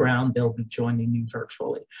classes on ground, they'll be joining you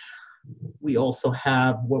virtually. We also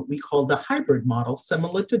have what we call the hybrid model,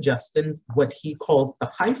 similar to Justin's, what he calls the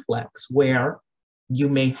high flex, where you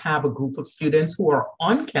may have a group of students who are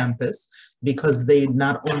on campus because they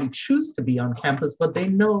not only choose to be on campus, but they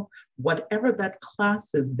know whatever that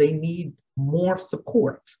class is, they need more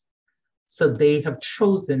support. So they have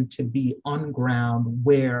chosen to be on ground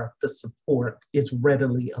where the support is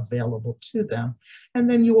readily available to them. And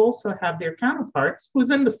then you also have their counterparts who's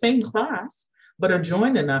in the same class, but are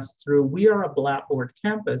joining us through, we are a Blackboard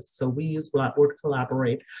campus, so we use Blackboard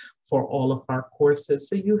Collaborate for all of our courses.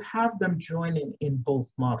 So you have them joining in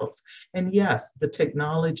both models. And yes, the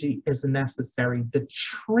technology is necessary. The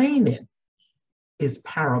training is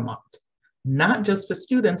paramount, not just for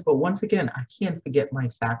students, but once again, I can't forget my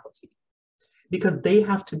faculty, because they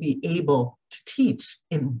have to be able to teach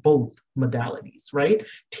in both modalities, right?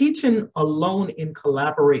 Teaching alone in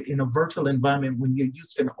Collaborate in a virtual environment when you're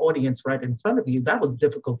used to an audience right in front of you, that was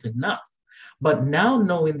difficult enough. But now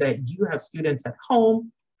knowing that you have students at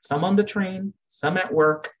home, some on the train, some at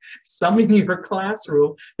work, some in your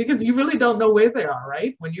classroom, because you really don't know where they are,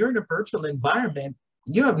 right? When you're in a virtual environment,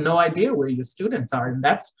 you have no idea where your students are. And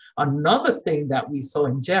that's another thing that we saw.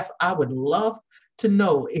 And Jeff, I would love to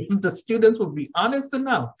know if the students would be honest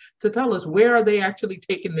enough to tell us where are they actually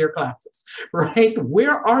taking their classes, right?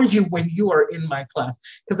 Where are you when you are in my class?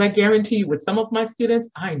 Because I guarantee you with some of my students,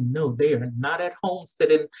 I know they are not at home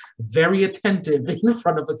sitting very attentive in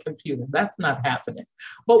front of a computer. That's not happening.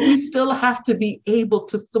 But we still have to be able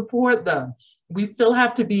to support them. We still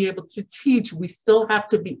have to be able to teach. We still have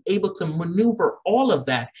to be able to maneuver all of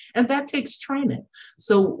that. And that takes training.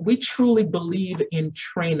 So we truly believe in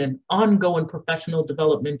training, ongoing professional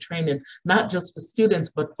development training, not just for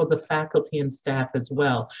students, but for the faculty and staff as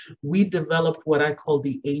well. We developed what I call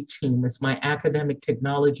the A-team. It's my academic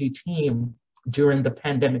technology team during the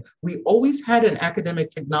pandemic. We always had an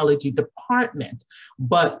academic technology department,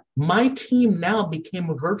 but my team now became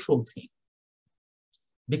a virtual team,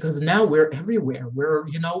 because now we're everywhere.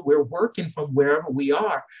 We're working from wherever we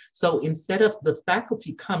are. So instead of the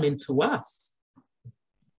faculty coming to us,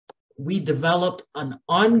 we developed an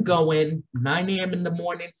ongoing 9 a.m. in the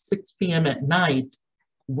morning, 6 p.m. at night,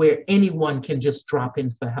 where anyone can just drop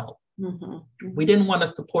in for help. We didn't want to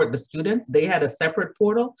support the students. They had a separate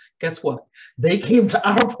portal. Guess what? They came to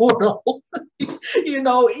our portal.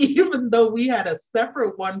 Even though we had a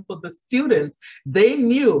separate one for the students, they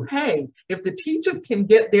knew, hey, if the teachers can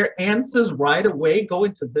get their answers right away, go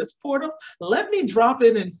into this portal, let me drop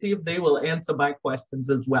in and see if they will answer my questions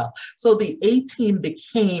as well. So the A-team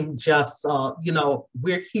became just,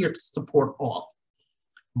 we're here to support all.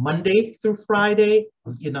 Monday through Friday,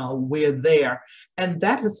 we're there. And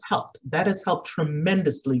that has helped. That has helped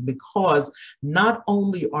tremendously, because not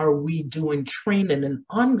only are we doing training and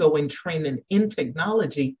ongoing training in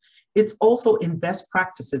technology, it's also in best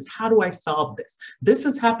practices. How do I solve this? This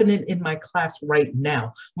is happening in my class right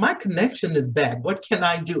now. My connection is bad. What can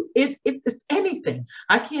I do? It's anything.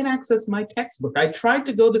 I can't access my textbook. I tried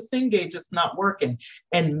to go to Cengage, it's not working.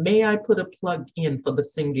 And may I put a plug in for the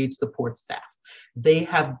Cengage support staff? They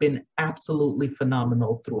have been absolutely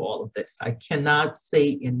phenomenal through all of this. I cannot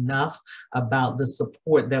say enough about the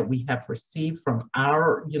support that we have received from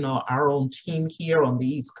our own team here on the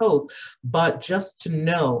East Coast. But just to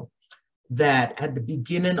know that at the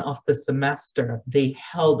beginning of the semester, they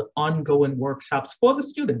held ongoing workshops for the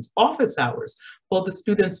students, office hours, for the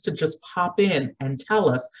students to just pop in and tell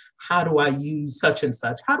us, how do I use such and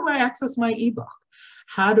such? How do I access my ebook?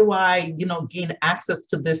 How do I, gain access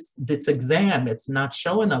to this exam? It's not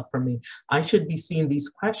showing up for me. I should be seeing these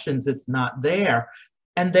questions. It's not there.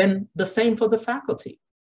 And then the same for the faculty.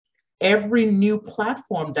 Every new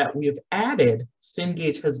platform that we've added,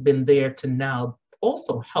 Cengage has been there to now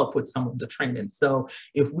also help with some of the training. So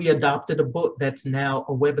if we adopted a book that's now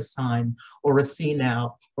a WebAssign or a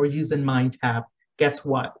CNow or using MindTap, guess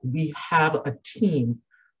what? We have a team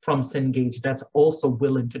from Cengage that's also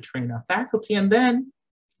willing to train our faculty. And then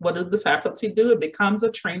what does the faculty do? It becomes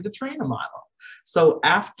a train-the-trainer model. So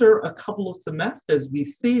after a couple of semesters, we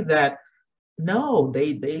see that no,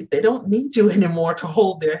 they don't need you anymore to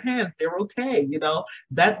hold their hands. They're okay.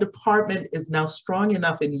 That department is now strong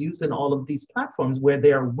enough in using all of these platforms where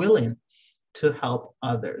they are willing to help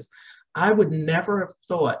others. I would never have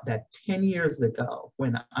thought that 10 years ago,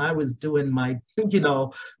 when I was doing my,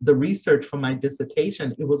 the research for my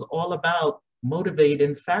dissertation, it was all about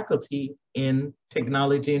motivating faculty in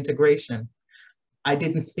technology integration. I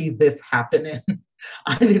didn't see this happening.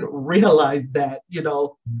 I didn't realize that,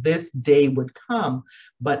 this day would come,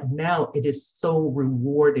 but now it is so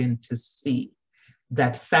rewarding to see.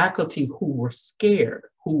 that faculty who were scared,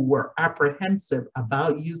 who were apprehensive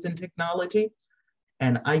about using technology,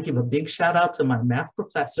 and I give a big shout out to my math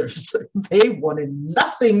professors. They wanted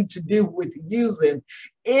nothing to do with using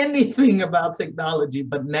anything about technology,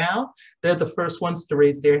 but now they're the first ones to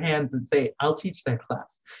raise their hands and say, I'll teach that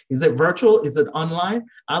class. Is it virtual? Is it online?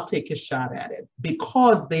 I'll take a shot at it,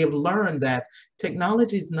 because they've learned that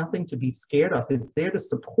technology is nothing to be scared of. It's there to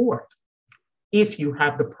support if you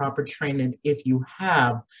have the proper training, if you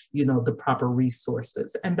have, the proper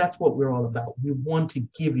resources. And that's what we're all about. We want to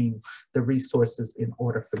give you the resources in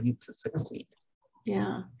order for you to succeed.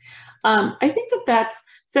 Yeah, I think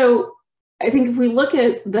so I think if we look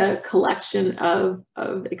at the collection of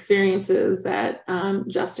experiences that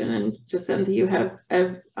Justin and Jacinta, you have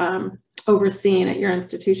overseen at your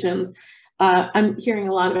institutions, I'm hearing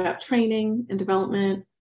a lot about training and development,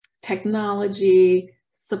 technology,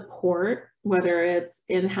 support, whether it's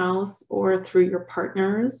in-house or through your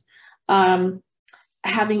partners,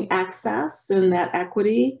 having access and that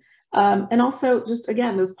equity, and also just,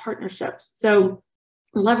 again, those partnerships. So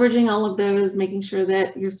leveraging all of those, making sure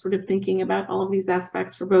that you're sort of thinking about all of these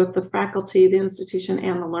aspects for both the faculty, the institution,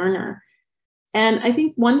 and the learner. And I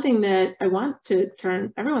think one thing that I want to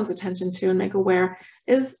turn everyone's attention to and make aware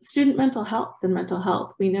is student mental health and mental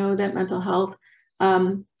health. We know that mental health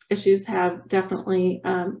issues have definitely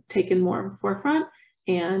taken more of a forefront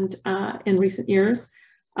and in recent years.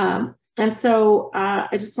 And so I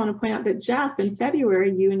just want to point out that, Jeff, in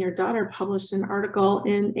February, you and your daughter published an article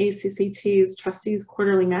in ACCT's Trustees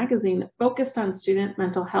Quarterly magazine that focused on student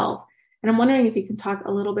mental health. And I'm wondering if you can talk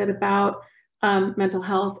a little bit about mental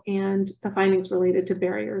health and the findings related to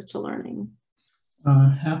barriers to learning.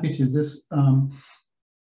 Happy to.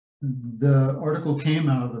 The article came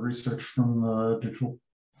out of the research from the Digital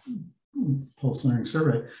Pulse Learning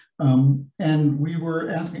Survey. And we were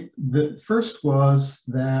asking, the first was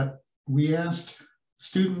that we asked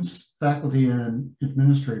students, faculty, and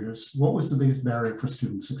administrators, what was the biggest barrier for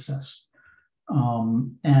student success?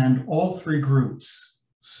 And all three groups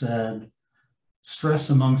said stress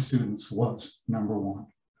among students was number one.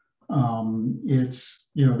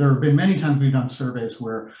 There have been many times we've done surveys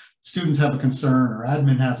where students have a concern, or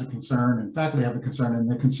admin has a concern, and faculty have a concern,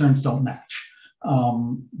 and the concerns don't match.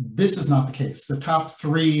 This is not the case. The top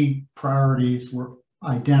three priorities were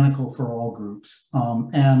identical for all groups,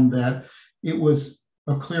 and that it was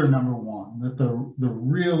a clear number one, that the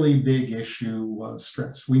really big issue was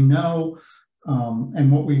stress. We know,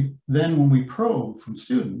 and when we probe from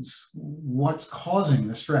students, what's causing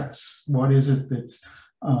the stress? What is it that's,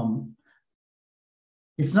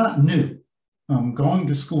 it's not new. Going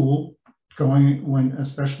to school,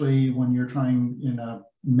 especially when you're trying in a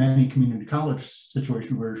many community college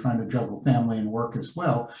situation where you're trying to juggle family and work as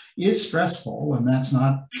well, is stressful, and that's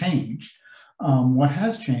not changed. What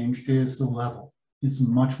has changed is the level. It's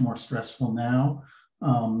much more stressful now.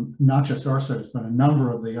 Not just our studies, but a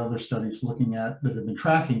number of the other studies that have been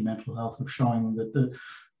tracking mental health have showing that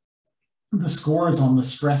the scores on the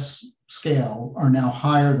stress scale are now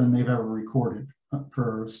higher than they've ever recorded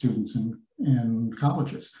for students in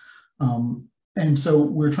colleges. And so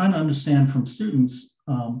we're trying to understand from students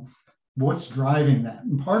what's driving that.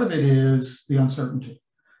 And part of it is the uncertainty.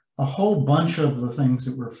 A whole bunch of the things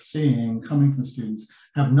that we're seeing coming from students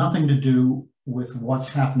have nothing to do with what's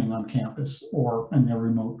happening on campus or in their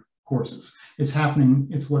remote courses. It's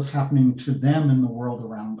what's happening to them in the world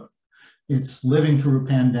around them. It's living through a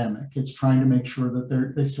pandemic. It's trying to make sure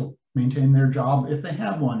that they still maintain their job if they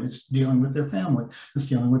have one. It's dealing with their family. It's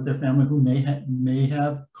dealing with their family who may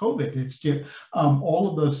have COVID. It's all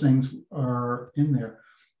of those things are in there.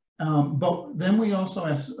 But then we also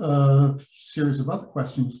ask a series of other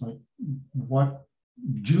questions like, what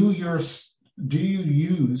do you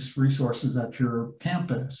use resources at your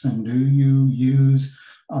campus, and do you use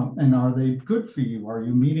and are they good for you? Are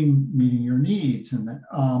you meeting your needs?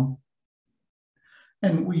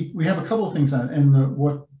 And we have a couple of things on it. And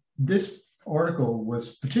what this article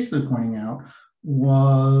was particularly pointing out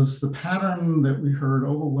was the pattern that we heard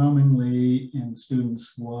overwhelmingly in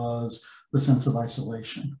students was the sense of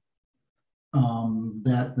isolation.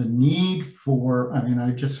 That the need for,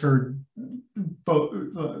 I just heard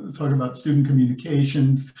talk about student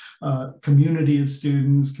communications, community of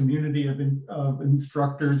students, community of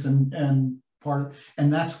instructors, and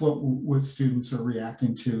that's what students are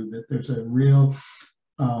reacting to, that there's a real,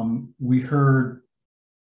 we heard,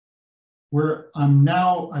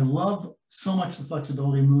 I love so much the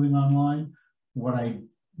flexibility of moving online. What I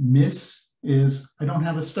miss is I don't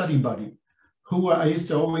have a study buddy who I used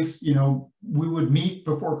to always, we would meet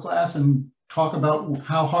before class and talk about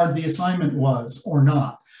how hard the assignment was or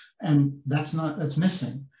not. And that's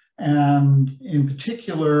missing. And in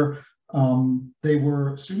particular,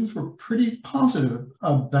 students were pretty positive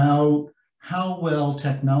about how well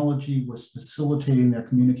technology was facilitating their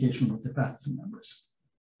communication with their faculty members.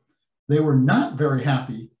 They were not very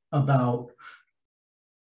happy about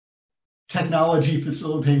technology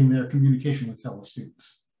facilitating their communication with fellow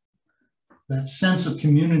students. That sense of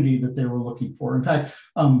community that they were looking for. In fact,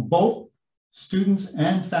 both students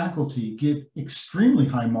and faculty give extremely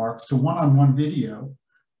high marks to one-on-one video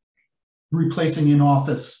replacing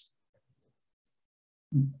in-office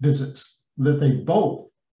visits, that they both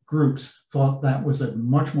groups thought that was a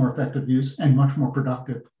much more effective use and much more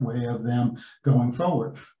productive way of them going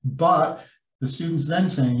forward. But the students then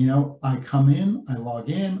saying, you know, I come in, I log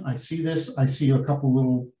in, I see this, I see a couple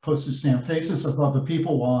little postage stamp faces of other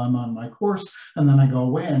people while I'm on my course, and then I go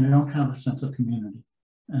away and I don't have a sense of community.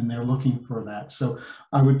 And they're looking for that. So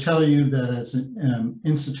I would tell you that as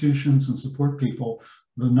institutions and support people,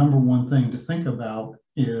 the number one thing to think about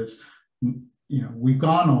is, you know, we've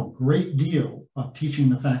gone a great deal of teaching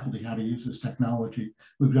the faculty how to use this technology.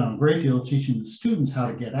 We've done a great deal of teaching the students how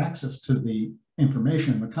to get access to the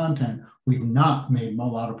information and the content. We've not made a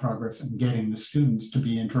lot of progress in getting the students to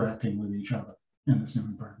be interacting with each other in this new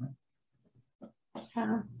environment.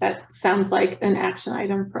 Yeah, that sounds like an action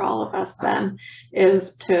item for all of us then,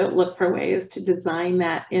 is to look for ways to design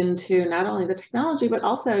that into not only the technology, but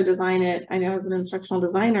also design it. I know as an instructional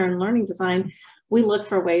designer and learning design, we look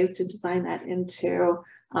for ways to design that into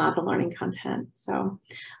the learning content. So,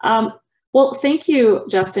 well, thank you,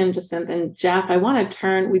 Justin, Jacinth, and Jeff. I want to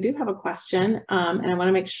turn, we do have a question, and I want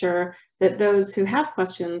to make sure that those who have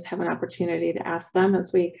questions have an opportunity to ask them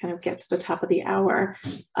as we kind of get to the top of the hour.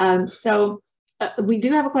 We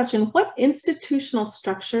do have a question. What institutional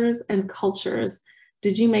structures and cultures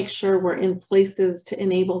did you make sure were in places to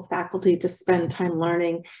enable faculty to spend time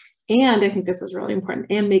learning? And I think this is really important,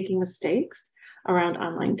 and making mistakes around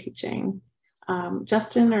online teaching.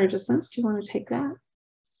 Justin or Jacinth, do you want to take that?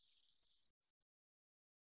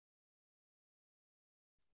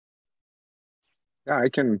 Yeah,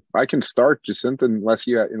 I can start, Jacinth, unless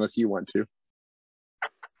you want to.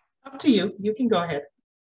 Up to you. You can go ahead.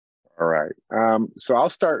 All right. So I'll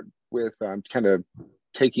start with kind of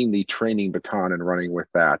taking the training baton and running with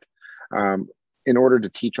that. In order to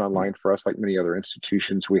teach online for us, like many other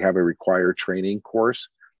institutions, we have a required training course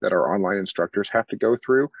that our online instructors have to go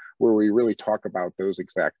through, where we really talk about those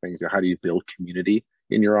exact things. How do you build community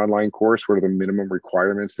in your online course? What are the minimum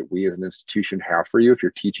requirements that we as an institution have for you if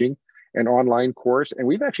you're teaching an online course? And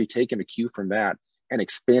we've actually taken a cue from that and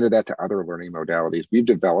expanded that to other learning modalities. We've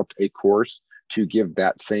developed a course to give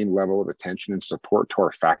that same level of attention and support to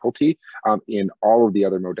our faculty in all of the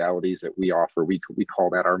other modalities that we offer. We call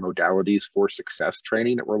that our Modalities for Success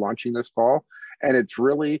training that we're launching this fall. And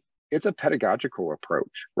it's a pedagogical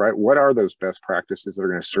approach, right? What are those best practices that are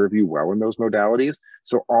going to serve you well in those modalities?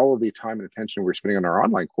 So all of the time and attention we're spending on our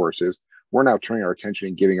online courses, we're now turning our attention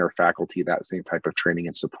and giving our faculty that same type of training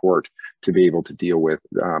and support to be able to deal with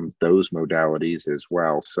those modalities as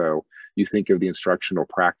well. So you think of the instructional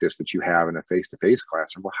practice that you have in a face-to-face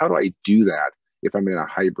classroom. Well, how do I do that if I'm in a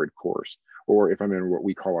hybrid course, or if I'm in what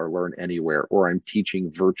we call our Learn Anywhere, or I'm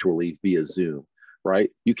teaching virtually via Zoom?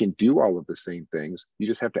 Right? You can do all of the same things. You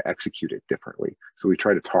just have to execute it differently. So we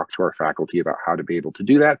try to talk to our faculty about how to be able to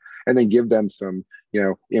do that, and then give them some,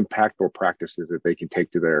 impactful practices that they can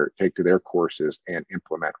take to their courses and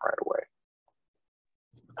implement right away.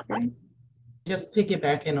 Okay. Just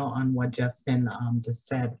piggybacking on what Justin just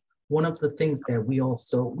said, one of the things that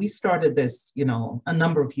we started this, a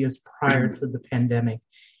number of years prior to the pandemic.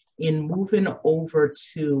 In moving over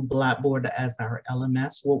to Blackboard as our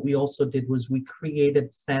LMS, what we also did was we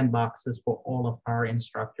created sandboxes for all of our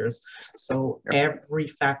instructors. So every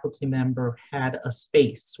faculty member had a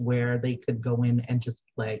space where they could go in and just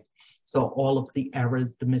play. So all of the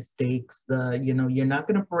errors, the mistakes, you're not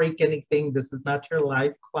going to break anything. This is not your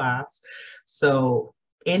live class. So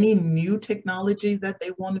any new technology that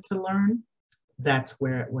they wanted to learn, that's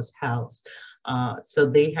where it was housed. So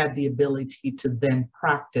they had the ability to then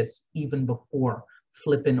practice even before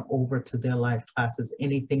flipping over to their live classes.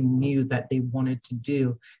 Anything new that they wanted to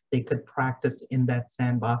do, they could practice in that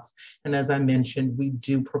sandbox. And as I mentioned, we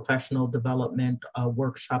do professional development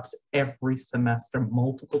workshops every semester,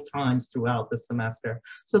 multiple times throughout the semester.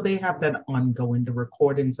 So they have that ongoing. The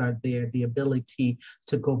recordings are there, the ability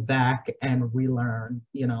to go back and relearn,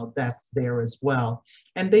 that's there as well.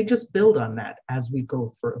 And they just build on that as we go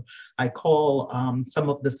through. I call some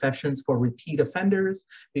of the sessions for repeat offenders,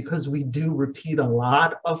 because we do repeat a lot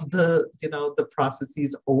lot of the, the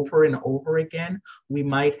processes over and over again. We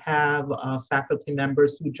might have faculty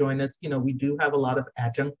members who join us. We do have a lot of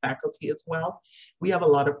adjunct faculty as well. We have a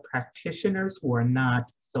lot of practitioners who are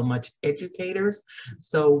not so much educators.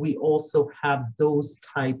 So we also have those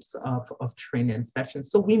types of training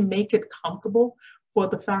sessions. So we make it comfortable for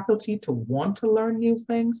the faculty to want to learn new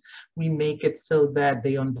things. We make it so that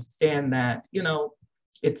they understand that,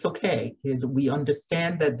 it's okay. We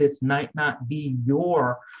understand that this might not be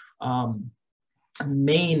your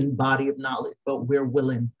main body of knowledge, but we're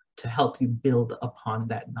willing to help you build upon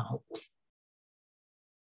that knowledge.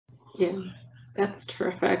 Yeah, that's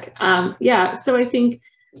terrific. Yeah, so I think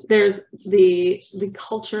there's the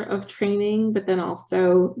culture of training, but then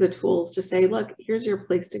also the tools to say, look, here's your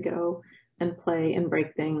place to go and play and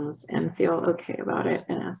break things and feel okay about it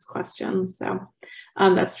and ask questions. So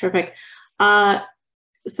that's terrific.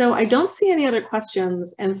 So I don't see any other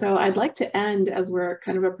questions. And so I'd like to end, as we're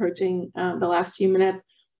kind of approaching the last few minutes,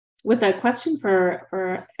 with a question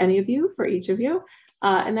for any of you, for each of you.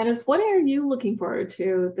 And that is, what are you looking forward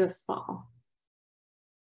to this fall?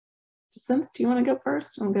 Jacinth, do you want to go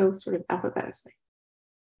first? I'll go sort of alphabetically.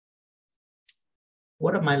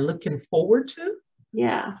 What am I looking forward to?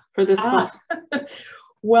 Yeah, for this fall.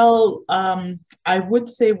 Well, I would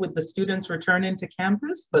say with the students returning to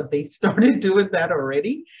campus, but they started doing that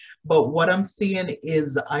already. But what I'm seeing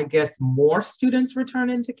is, I guess, more students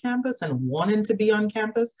returning to campus and wanting to be on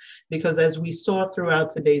campus, because as we saw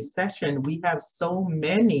throughout today's session, we have so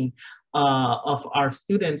many of our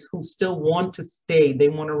students who still want to stay. They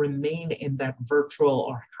want to remain in that virtual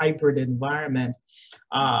or hybrid environment.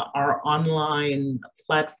 Our online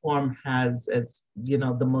platform has, as you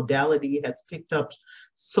know, the modality has picked up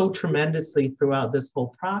so tremendously throughout this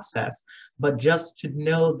whole process. But just to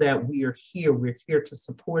know that we're here to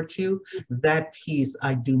support you, that piece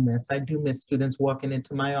I do miss. I do miss students walking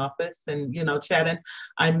into my office and, chatting.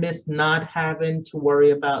 I miss not having to worry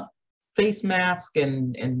about face mask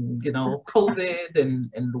and COVID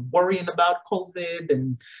and worrying about COVID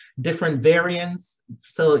and different variants.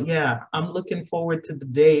 So yeah, I'm looking forward to the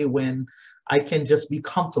day when I can just be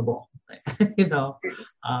comfortable.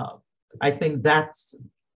 I think that's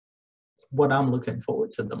what I'm looking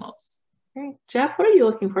forward to the most. Great. Jeff, what are you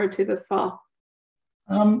looking forward to this fall?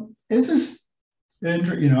 This is,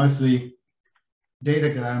 as the data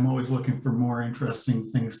guy, I'm always looking for more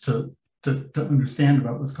interesting things to understand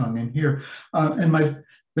about what's going on here. And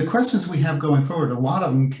the questions we have going forward, a lot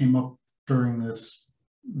of them came up during this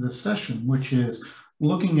session, which is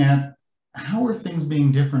looking at how are things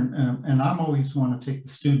being different. And I'm always want to take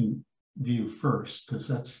the student view first, because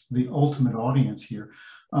that's the ultimate audience here,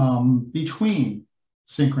 between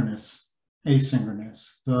synchronous,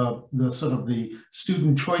 asynchronous, the sort of the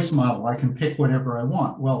student choice model. I can pick whatever I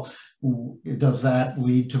want. Well, does that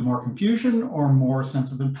lead to more confusion or more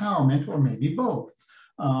sense of empowerment, or maybe both?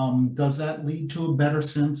 Does that lead to a better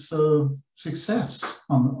sense of success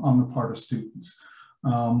on the part of students?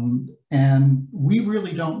 And we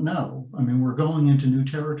really don't know. I mean, we're going into new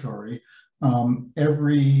territory.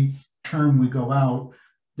 Every term we go out,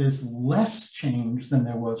 there's less change than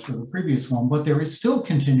there was for the previous one, but there is still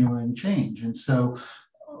continuing change. And so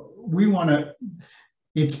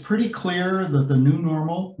it's pretty clear that the new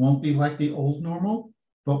normal won't be like the old normal,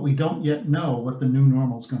 but we don't yet know what the new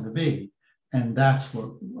normal is going to be. And that's what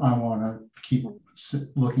I want to keep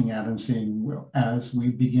looking at and seeing as we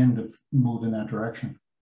begin to move in that direction.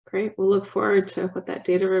 Great. We'll look forward to what that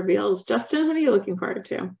data reveals. Justin, what are you looking forward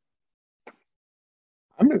to?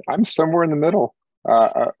 I'm somewhere in the middle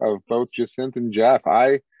of both Jacinth and Jeff.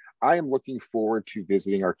 I am looking forward to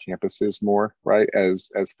visiting our campuses more, right?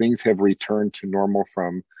 As things have returned to normal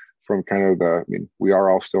from kind of we are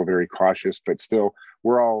all still very cautious, but still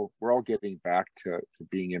we're all getting back to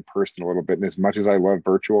being in person a little bit. And as much as I love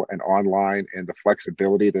virtual and online and the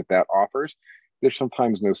flexibility that offers, there's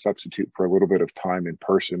sometimes no substitute for a little bit of time in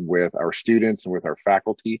person with our students and with our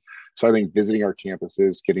faculty. So I think visiting our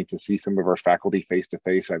campuses, getting to see some of our faculty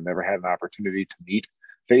face-to-face, I've never had an opportunity to meet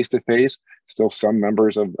face-to-face. Still some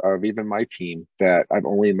members of even my team that I've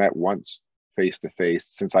only met once face-to-face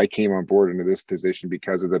since I came on board into this position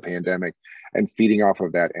because of the pandemic, and feeding off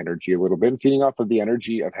of that energy a little bit, and feeding off of the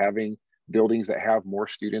energy of having buildings that have more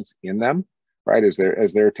students in them, right? As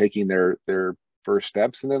they're taking their first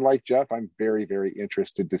steps. And then like Jeff, I'm very, very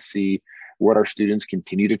interested to see what our students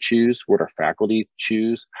continue to choose, what our faculty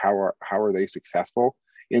choose, how are they successful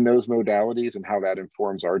in those modalities, and how that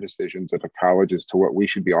informs our decisions at a college as to what we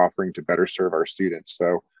should be offering to better serve our students.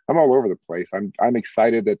 So I'm all over the place. I'm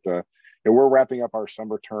excited that we're wrapping up our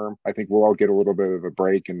summer term. I think we'll all get a little bit of a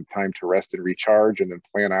break and time to rest and recharge, and then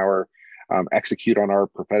plan our execute on our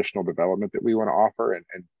professional development that we want to offer, and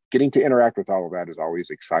getting to interact with all of that is always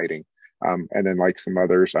exciting. And then like some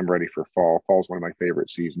others, I'm ready for fall. Fall's one of my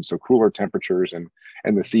favorite seasons. So cooler temperatures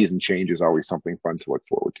and the season change is always something fun to look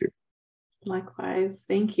forward to. Likewise.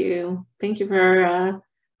 Thank you. Thank you for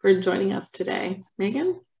joining us today.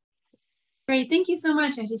 Megan? Great. Thank you so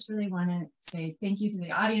much. I just really want to say thank you to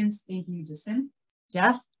the audience. Thank you, Jason,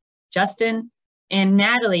 Jeff, Justin, and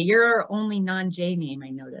Natalie. You're our only non-J name, I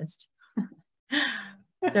noticed.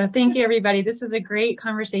 So thank you, everybody. This was a great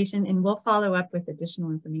conversation, and we'll follow up with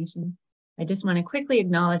additional information. I just want to quickly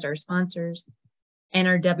acknowledge our sponsors and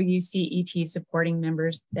our WCET supporting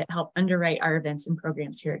members that help underwrite our events and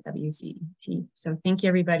programs here at WCET. So thank you,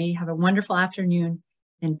 everybody. Have a wonderful afternoon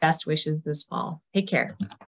and best wishes this fall. Take care.